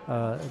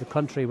 The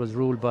country was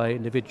ruled by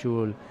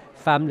individual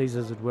families,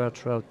 as it were,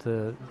 throughout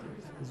the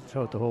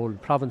whole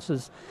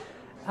provinces.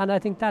 And I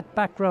think that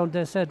background,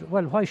 they said,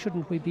 well, why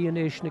shouldn't we be a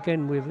nation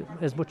again? We're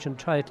as much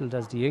entitled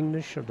as the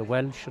English or the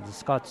Welsh or the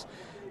Scots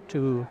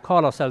to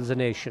call ourselves a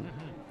nation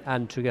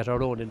and to get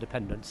our own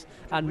independence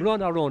and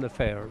run our own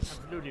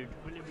affairs. Absolutely.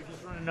 Well, we're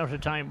just running out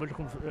of time. But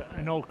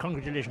I know,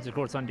 congratulations, of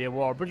course, on the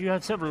award. But you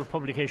have several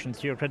publications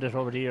to your credit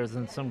over the years,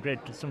 and some great.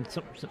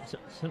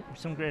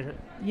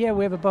 Yeah,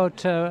 we have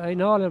about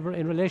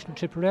in relation to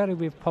Tipperary,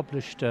 we've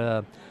published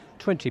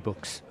 20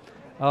 books.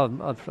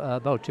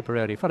 about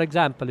Tipperary. For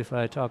example, if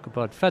I talk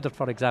about Feathert,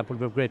 for example,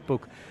 we have a great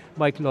book.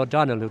 Michael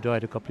O'Donnell, who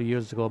died a couple of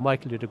years ago,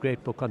 Michael did a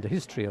great book on the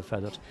history of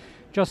Feathert.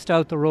 Just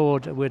out the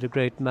road with a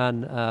great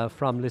man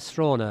from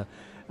Listrona,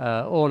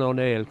 Colonel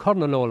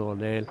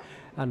O'Neill.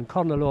 And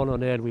Colonel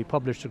O'Neill, we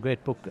published a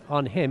great book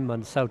on him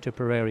on South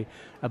Tipperary,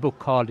 a book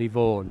called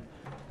Yvonne.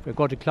 If we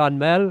go to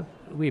Clonmel,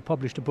 we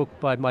published a book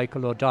by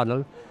Michael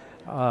O'Donnell.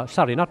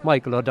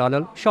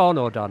 Sean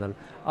O'Donnell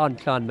on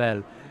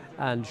Clonmel.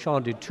 And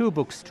Sean did two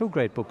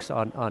great books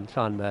on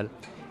Clonmel.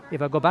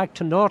 If I go back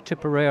to North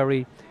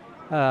Tipperary,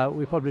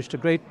 we published a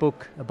great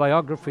book, a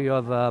biography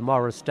of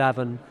Maurice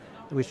Davin,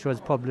 which was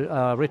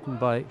written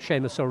by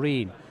Seamus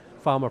O'Reen,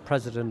 former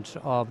president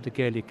of the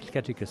Gaelic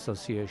Celtic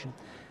Association.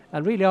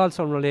 And really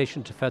also in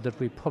relation to Feathert,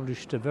 we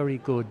published a very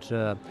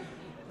good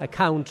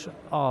account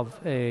of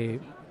a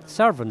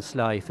servant's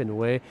life in a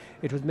way.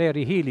 It was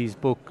Mary Healy's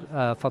book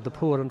for the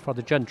poor and for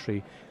the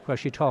gentry, where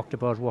she talked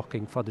about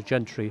working for the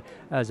gentry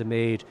as a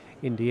maid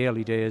in the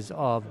early days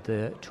of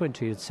the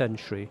 20th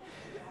century.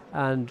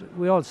 And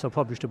we also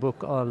published a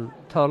book on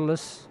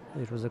Thurles.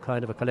 It was a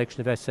kind of a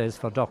collection of essays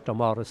for Dr.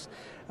 Morris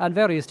and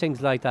various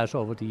things like that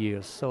over the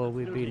years. So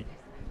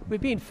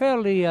we've been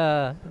fairly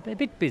a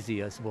bit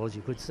busy, I suppose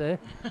you could say.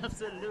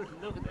 Absolutely.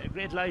 Look, a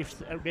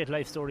great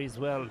life story as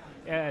well.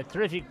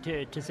 Terrific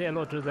to say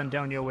hello to them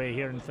down your way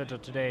here in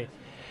Feathert today.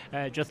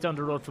 Just down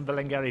the road from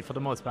Ballingarry for the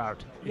most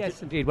part.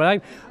 Yes, indeed. Well,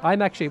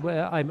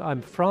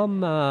 I'm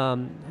from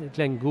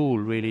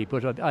Glengool really,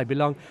 but I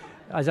belong,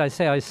 as I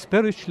say, I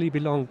spiritually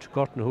belong to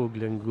Gortnahoe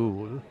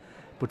Glengool,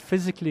 but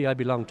physically I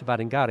belong to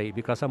Ballingarry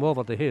because I'm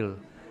over the hill.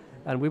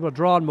 And we were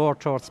drawn more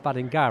towards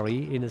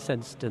Ballingarry in a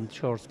sense than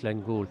towards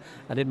Glengool.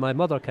 And then my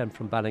mother came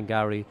from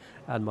Ballingarry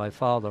and my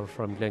father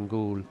from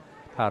Glengool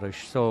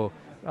parish. So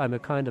I'm a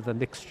kind of a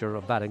mixture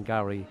of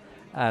Ballingarry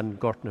and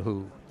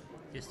Gortnahoe.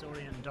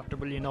 Historian Dr.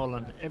 William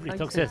Nolan, every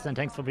success and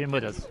thanks for being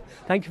with us.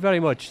 Thank you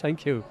very much.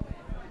 Thank you.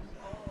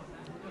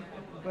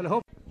 Well, I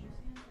hope.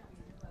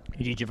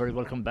 Indeed, you're very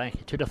welcome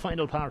back to the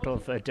final part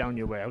of Down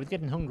Your Way. I was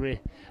getting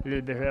hungry a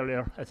little bit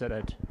earlier. I said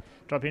I'd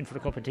drop in for a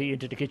cup of tea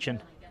into the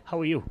kitchen. How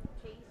are you?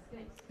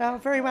 Oh,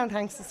 very well,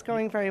 thanks. It's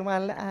going very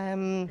well.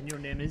 And your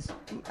name is?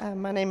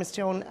 My name is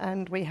Joan,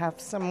 and we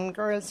have some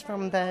girls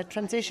from the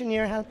transition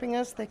year helping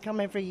us. They come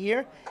every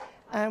year,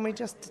 and we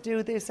just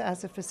do this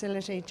as a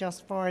facility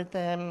just for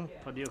the...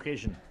 For the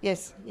occasion?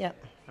 Yes, yeah.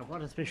 And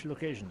what a special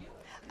occasion.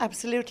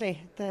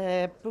 Absolutely.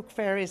 The book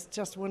fair is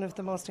just one of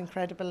the most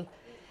incredible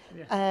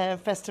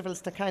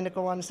festivals that kind of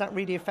go on. It's not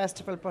really a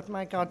festival, but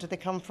my God, do they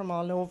come from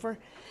all over.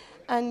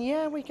 And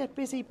yeah, we get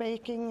busy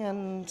baking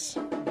and...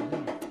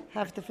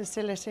 have the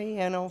facility,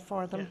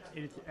 for them.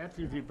 Yeah, it's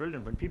absolutely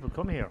brilliant when people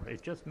come here.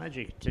 It's just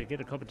magic to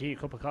get a cup of tea, a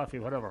cup of coffee,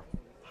 whatever.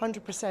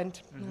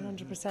 100%,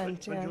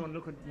 100%, yeah. Joan,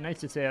 look, nice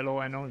to say hello.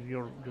 I know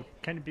you're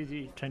kind of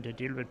busy trying to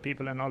deal with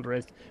people and all the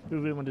rest. We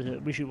really want to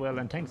wish you well,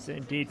 and thanks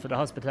indeed for the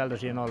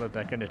hospitality and all of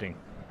that kind of thing.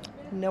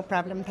 No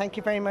problem. Thank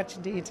you very much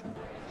indeed.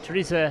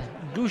 Teresa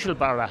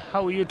Guschelbauer,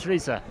 how are you,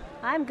 Teresa?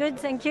 I'm good,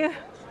 thank you.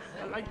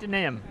 I like the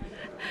name.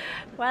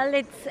 Well,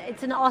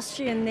 it's an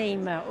Austrian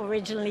name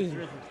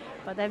originally.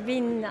 But I've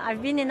been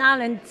in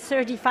Ireland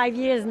 35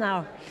 years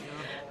now.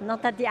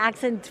 Not that the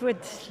accent would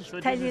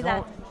tell you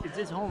that. Is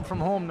this home from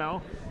home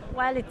now?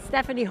 Well, it's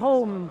definitely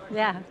home,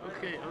 yeah.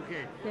 Okay.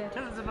 Yeah.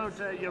 Tell us about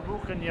your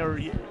book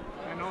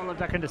and all of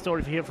that kind of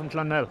story here from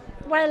Clonmel.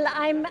 Well,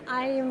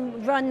 I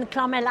run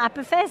Clonmel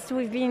Apple-Fest.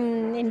 We've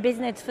been in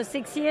business for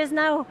 6 years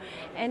now.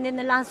 And in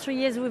the last 3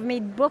 years, we've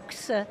made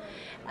books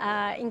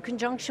in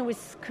conjunction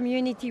with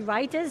community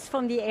writers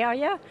from the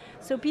area.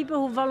 So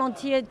people who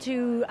volunteered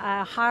to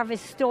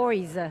harvest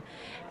stories.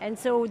 And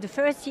so the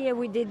first year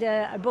we did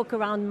a book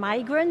around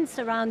migrants,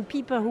 around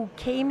people who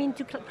came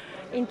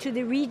into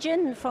the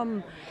region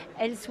from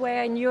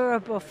elsewhere in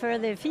Europe or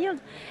further afield.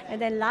 And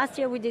then last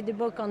year we did a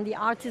book on the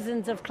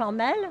artisans of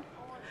Clonmel.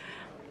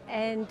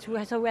 And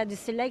so we had a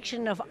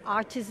selection of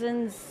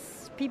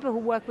artisans, people who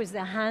work with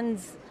their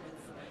hands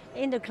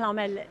in the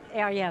Clonmel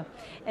area.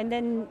 And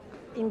then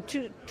in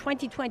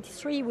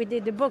 2023, we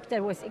did a book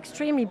that was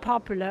extremely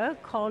popular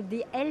called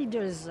The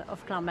Elders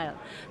of Clonmel.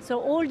 So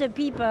older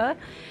people,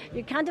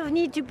 you kind of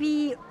need to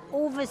be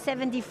over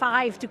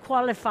 75 to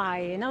qualify,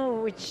 and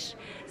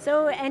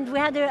we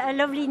had a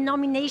lovely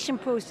nomination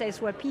process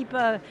where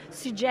people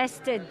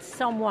suggested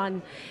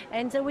someone.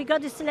 And so we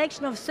got a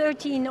selection of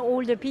 13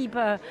 older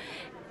people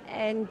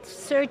and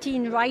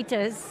 13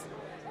 writers,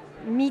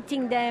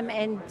 meeting them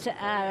and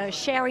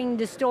sharing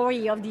the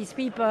story of these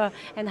people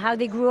and how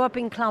they grew up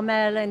in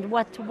Clonmel and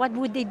what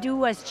would they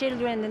do as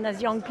children and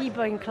as young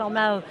people in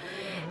Clonmel,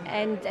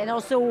 and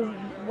also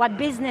what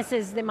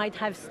businesses they might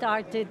have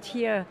started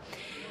here.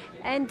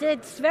 And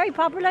it's very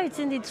popular. It's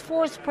in its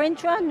 4th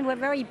print run. We're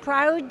very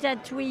proud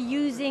that we're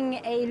using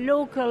a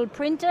local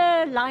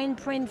printer, Line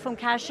Print from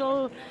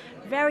Cashel.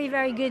 Very,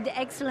 very good,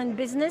 excellent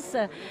business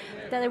that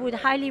I would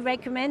highly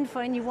recommend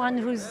for anyone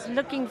who's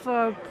looking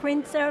for a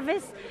print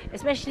service,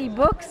 especially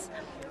books.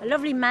 A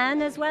lovely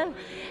man as well.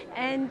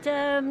 And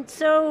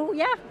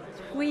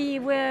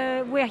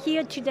we're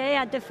here today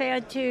at the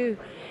fair to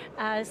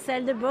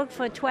sell the book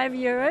for 12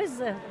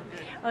 euros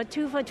or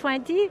 2 for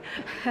 20.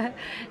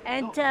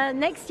 And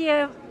next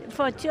year,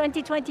 for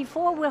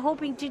 2024, we're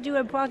hoping to do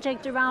a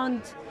project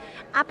around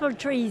apple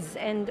trees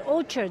and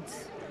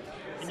orchards.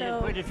 And you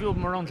have quite a few of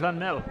them around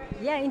Clonmel.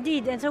 Yeah,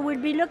 indeed. And so we'll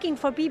be looking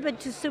for people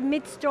to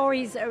submit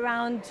stories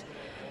around,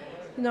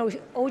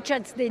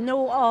 orchards they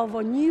know of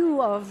or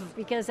knew of,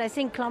 because I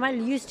think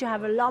Clonmel used to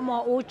have a lot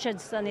more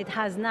orchards than it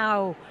has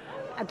now.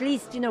 At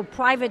least,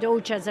 private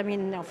orchards. I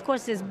mean, of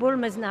course, there's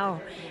Bulmers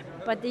now,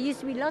 but there used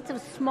to be lots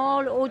of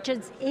small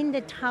orchards in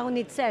the town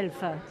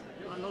itself. Oh,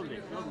 lovely.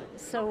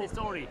 So, lovely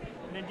story.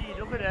 And indeed,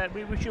 look at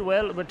we wish you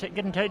well. We're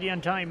getting tidy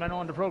on time, I know,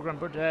 on the programme,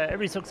 but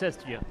every success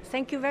to you.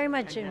 Thank you very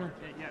much, Eamon.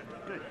 Yeah,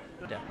 good.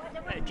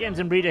 James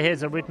and Breda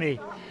Hayes are with me.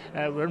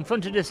 We're in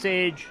front of the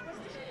stage,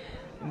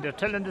 and they're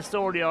telling the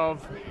story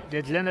of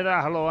the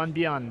Glenavahalo and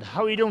beyond.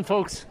 How are you doing,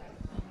 folks?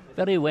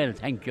 Very well,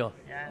 thank you.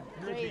 Yeah,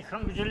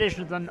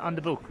 congratulations on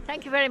the book.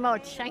 Thank you very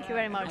much. Thank you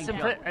very much.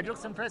 It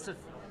looks impressive.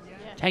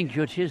 Thank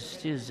you.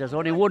 There's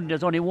only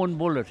one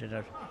bullet in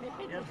it.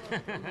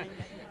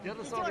 The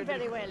other It's side doing of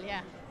very it, well,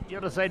 yeah. the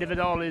other side of it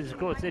all is, of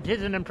course, it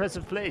is an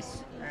impressive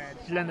place,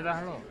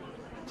 Glenavahalo.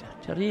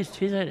 There is,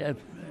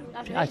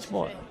 I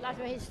suppose. Lot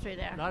of history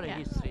there. Lot of yeah.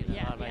 history there,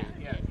 Yeah, all right.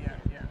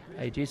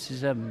 yeah. This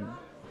is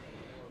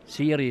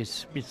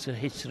serious bits of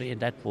history in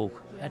that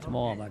book at the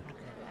moment.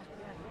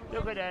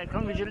 Look at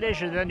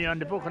congratulations on you on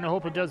the book, and I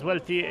hope it does well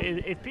for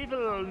you. If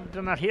people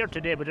are not here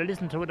today but they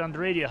listen to it on the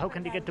radio, how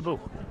can they get the book?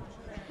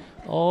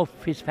 Oh,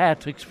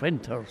 Fitzpatrick's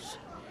printers.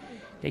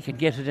 They can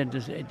get it in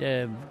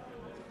the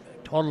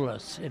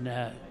Tullus in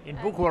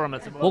Bookworm, I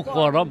suppose.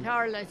 Bookworm.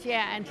 Torless,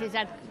 yeah, and she's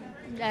at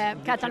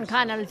Catherine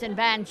Connell's in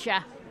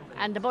Bansha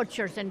and the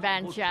Butchers in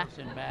Bansha.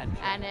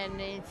 And then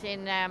it's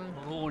in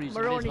Maroney's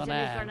Maroney's in in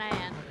Lisbonne.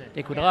 Lisbonne.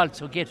 They could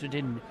also get it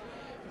in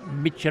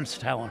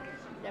Mitchellstown.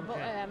 The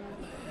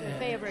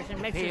favourite in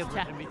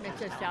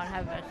Mitchellstown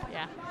have it,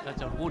 yeah.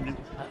 That's one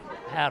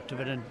part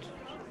of it, and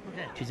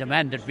she's a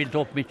man that built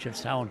up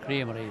Mitchellstown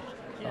Creamery.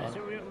 Yeah,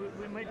 so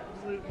we might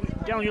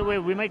down your way.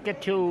 We might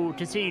get to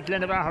see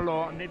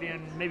Glenavahalo, and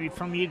maybe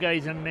from you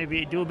guys, and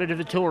maybe do a bit of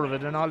a tour of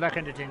it and all that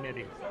kind of thing,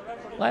 maybe.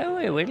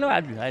 Well,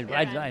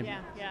 Yeah.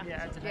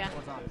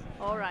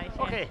 All right.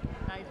 yeah. Okay.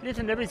 Right.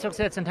 Listen, every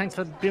success, and thanks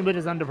for being with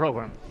us on the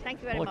programme.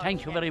 Thank you very much.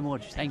 thank you yeah. very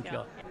much. Thank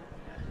you.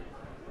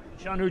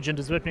 Sean Nugent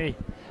is with me.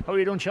 How are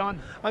you doing, Sean?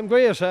 I'm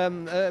great,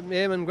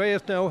 Eamon,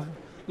 great now.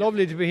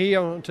 Lovely to be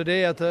here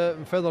today at the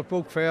Feather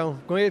Book Fair.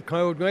 Great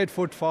crowd, great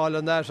footfall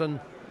and that,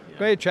 and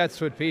great chats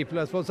with people.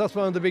 I suppose that's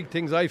one of the big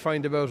things I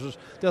find about it.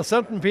 There are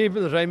certain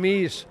people that I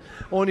meet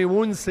only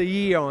once a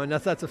year, and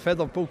that's a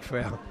Feather Book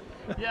Fair.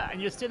 Yeah,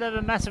 and you still have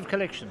a massive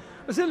collection.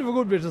 I still have a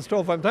good bit of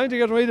stuff. I'm trying to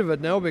get rid of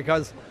it now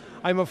because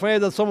I'm afraid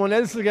that someone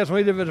else will get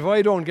rid of it if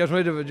I don't get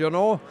rid of it,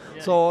 Yeah.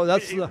 So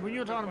that's... when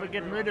you're talking about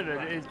getting rid of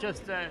it, it's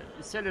just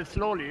sell it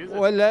slowly, is it?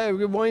 Well,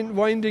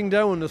 winding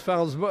down as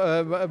far as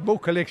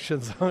book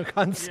collections are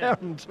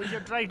concerned. Well,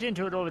 you're dragged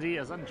into it over the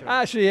years, haven't you?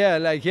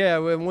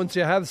 Actually, once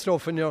you have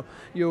stuff and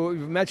you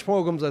match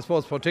programs, I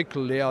suppose,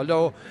 particularly,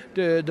 although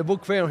the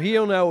book fair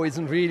here now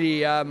isn't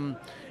really...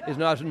 is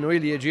not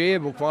really a GA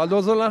book fair.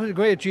 There's a lot of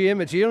great GA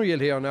material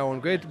here now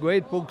and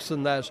great books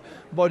and that,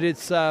 but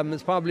it's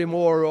probably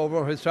more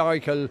over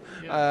historical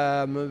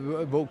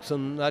books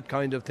and that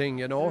kind of thing,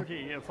 You're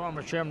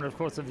former chairman, of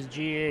course, of the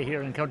GA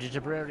here in County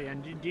Tipperary,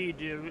 and indeed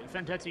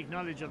fantastic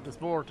knowledge of the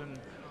sport and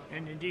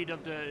indeed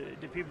of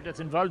the people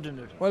that's involved in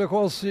it. Well, of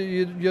course,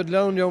 you'd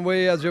learn your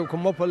way as you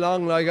come up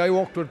along. Like I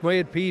worked with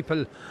great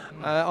people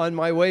on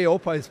my way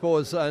up, I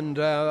suppose, and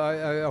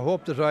I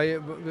hope that I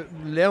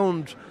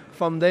learned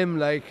from them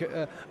a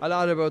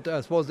lot about,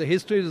 I suppose, the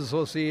history of the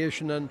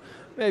association and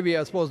maybe,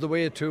 I suppose, the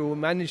way to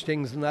manage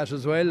things and that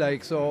as well.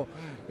 So,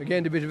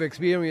 again, a bit of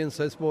experience,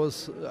 I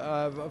suppose,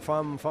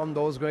 from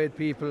those great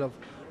people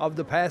of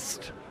the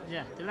past.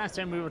 Yeah, the last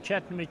time we were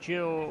chatting with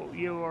you,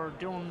 you were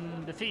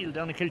doing the field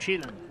down in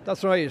Kilsheelan.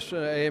 That's right,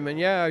 Eamon.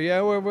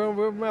 Yeah,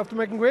 we're after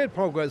making great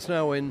progress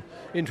now in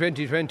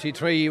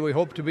 2023. We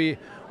hope to be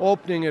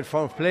opening it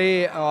for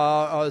play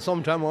or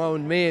sometime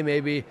around May,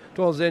 maybe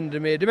towards the end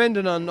of May,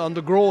 depending on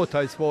the growth,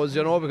 I suppose,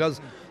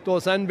 because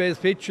those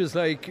sand-based pitches,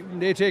 they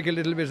take a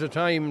little bit of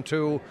time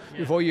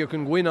before you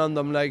can go in on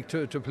them,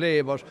 to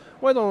play. But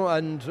weather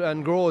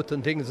and growth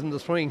and things in the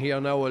spring here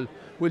now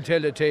will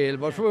tell a tale.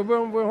 But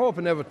we're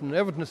hoping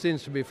everything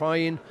seems to be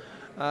fine.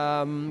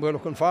 We're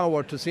looking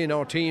forward to seeing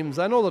our teams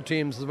and other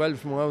teams as well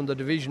from around the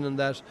division and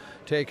that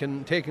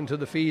taken to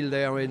the field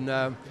there in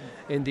the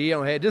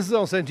year ahead. This is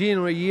our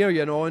centenary year,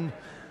 and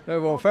we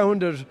were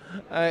founded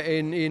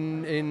in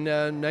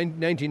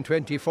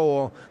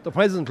 1924. The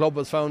present club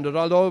was founded,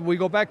 although we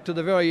go back to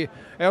the very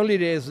early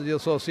days of the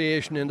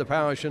association in the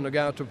parish in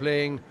regard to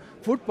playing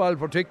football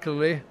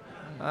particularly,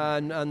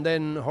 and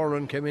then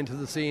hurling came into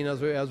the scene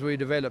as we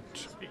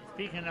developed.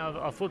 speaking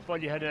of football,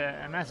 you had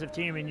a massive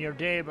team in your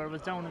day, but I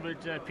was down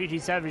with P.T.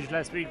 Savage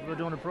last week. We were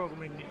doing a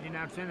programme in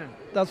Outfinnan.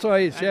 That's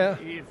right, yeah.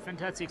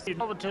 Fantastic.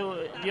 Over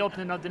to the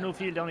opening of the new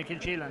field down in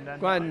Kilsheelan.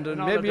 Grand,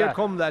 and maybe you'll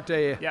come that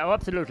day. Yeah,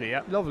 absolutely,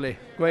 yeah. Lovely,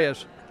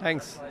 great.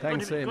 Thanks,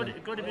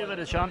 Eamon. Good to be with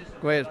us, Sean.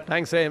 Great,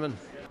 thanks, Eamon.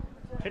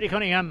 Eddie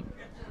Cunningham,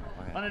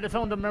 one of the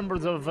founder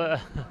members of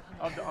the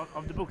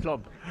book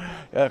club.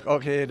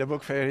 Okay, the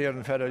book fair here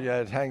in Feather,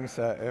 yeah, thanks,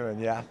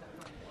 Eamon, yeah.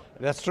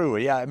 That's true,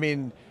 yeah. I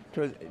mean, it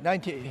was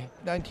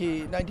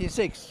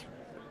 1996,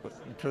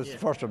 it was the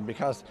first one,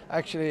 because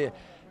actually it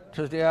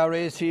was the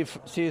RA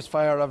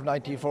ceasefire of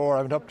 94.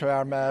 I went up to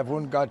Armagh,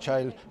 one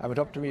godchild. I went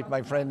up to meet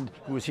my friend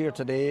who was here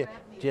today,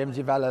 James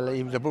Vallely.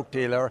 He was a book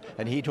dealer,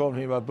 and he told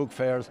me about book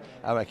fairs,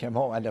 and I came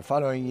home, and the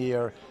following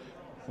year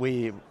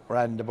we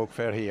ran the book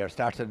fair here,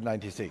 started in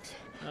 96.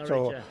 Got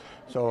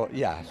So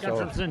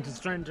from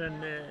strength,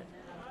 and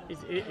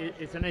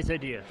it's a nice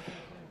idea.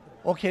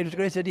 Okay, it was a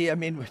great idea. I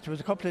mean, there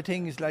was a couple of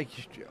things, like,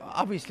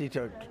 obviously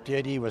the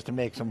idea was to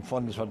make some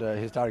funds for the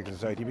Historical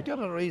Society, but the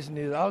other reason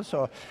is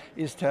also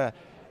to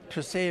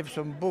save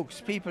some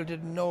books. People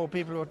didn't know,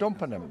 people were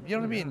dumping them. You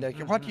know what I mean? Like,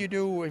 what do you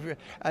do?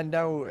 And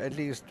now at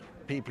least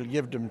people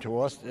give them to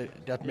us.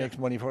 That makes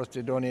money for us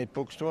to donate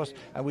books to us,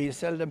 and we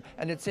sell them,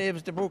 and it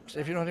saves the books,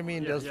 if you know what I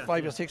mean. There's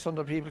 500 or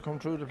 600 people come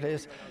through the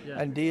place,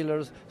 and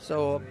dealers,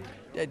 so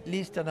at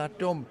least they're not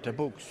dumped, the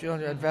books, you know,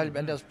 and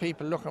there's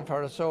people looking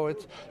for it. So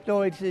it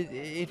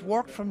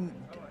worked from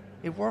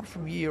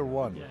year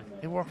one. Yeah.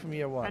 It worked from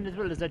year one. And as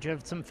well as that, you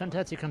have some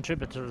fantastic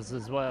contributors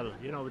as well,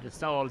 you know, with the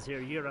stalls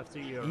here year after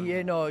year.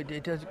 Yeah, no,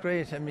 it does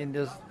great. I mean,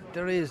 it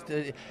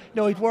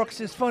works.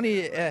 It's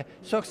funny,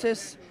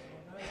 success.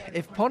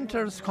 If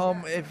punters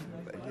come,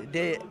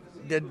 the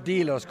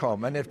dealers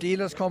come, and if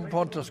dealers come,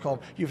 punters come.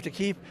 You have to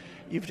keep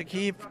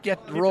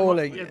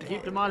rolling. You have to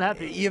keep them all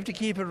happy. You have to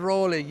keep it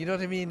rolling. You know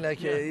what I mean?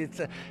 Like it's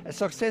a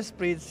success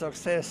breeds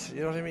success.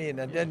 You know what I mean?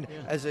 And then,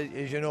 as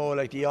you know,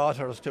 like the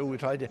authors too, we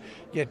try to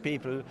get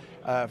people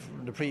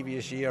from the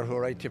previous year who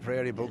write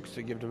Tipperary books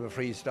to give them a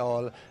free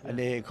stall, and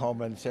they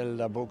come and sell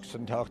their books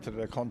and talk to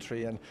the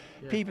country. And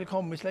people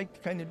come. It's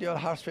like kind of the old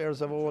horse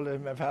fairs of old.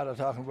 My father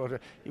talking about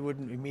it. You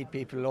meet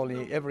people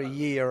only every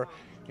year.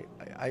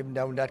 I'm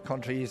down that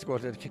country, used to go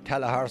to the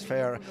Tala Horse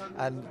Fair,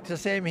 and it's the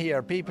same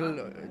here.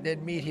 People, they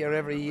meet here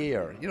every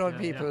year, you know,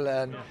 and it's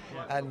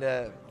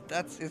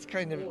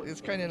kind of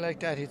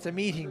like that. It's a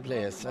meeting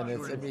place, and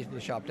it's a meeting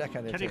shop, that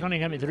kind of Teddy thing.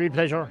 Cunningham, it's a real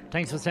pleasure.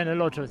 Thanks for saying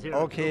hello to us here.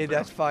 Okay,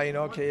 that's fine.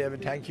 Okay, Evan,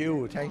 thank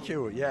you,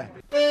 yeah.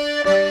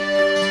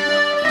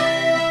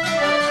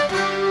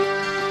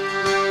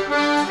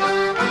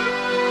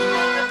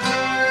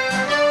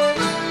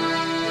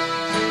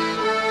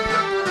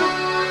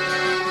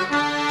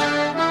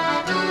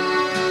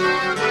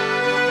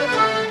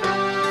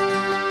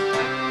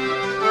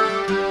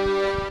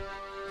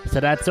 So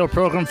that's our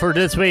programme for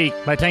this week.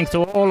 My thanks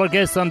to all our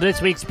guests on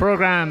this week's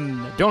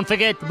programme. Don't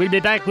forget, we'll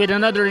be back with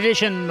another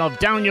edition of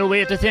Down Your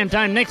Way at the same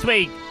time next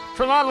week.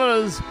 From all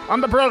of us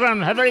on the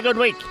programme, have a very good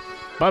week.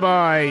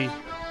 Bye-bye.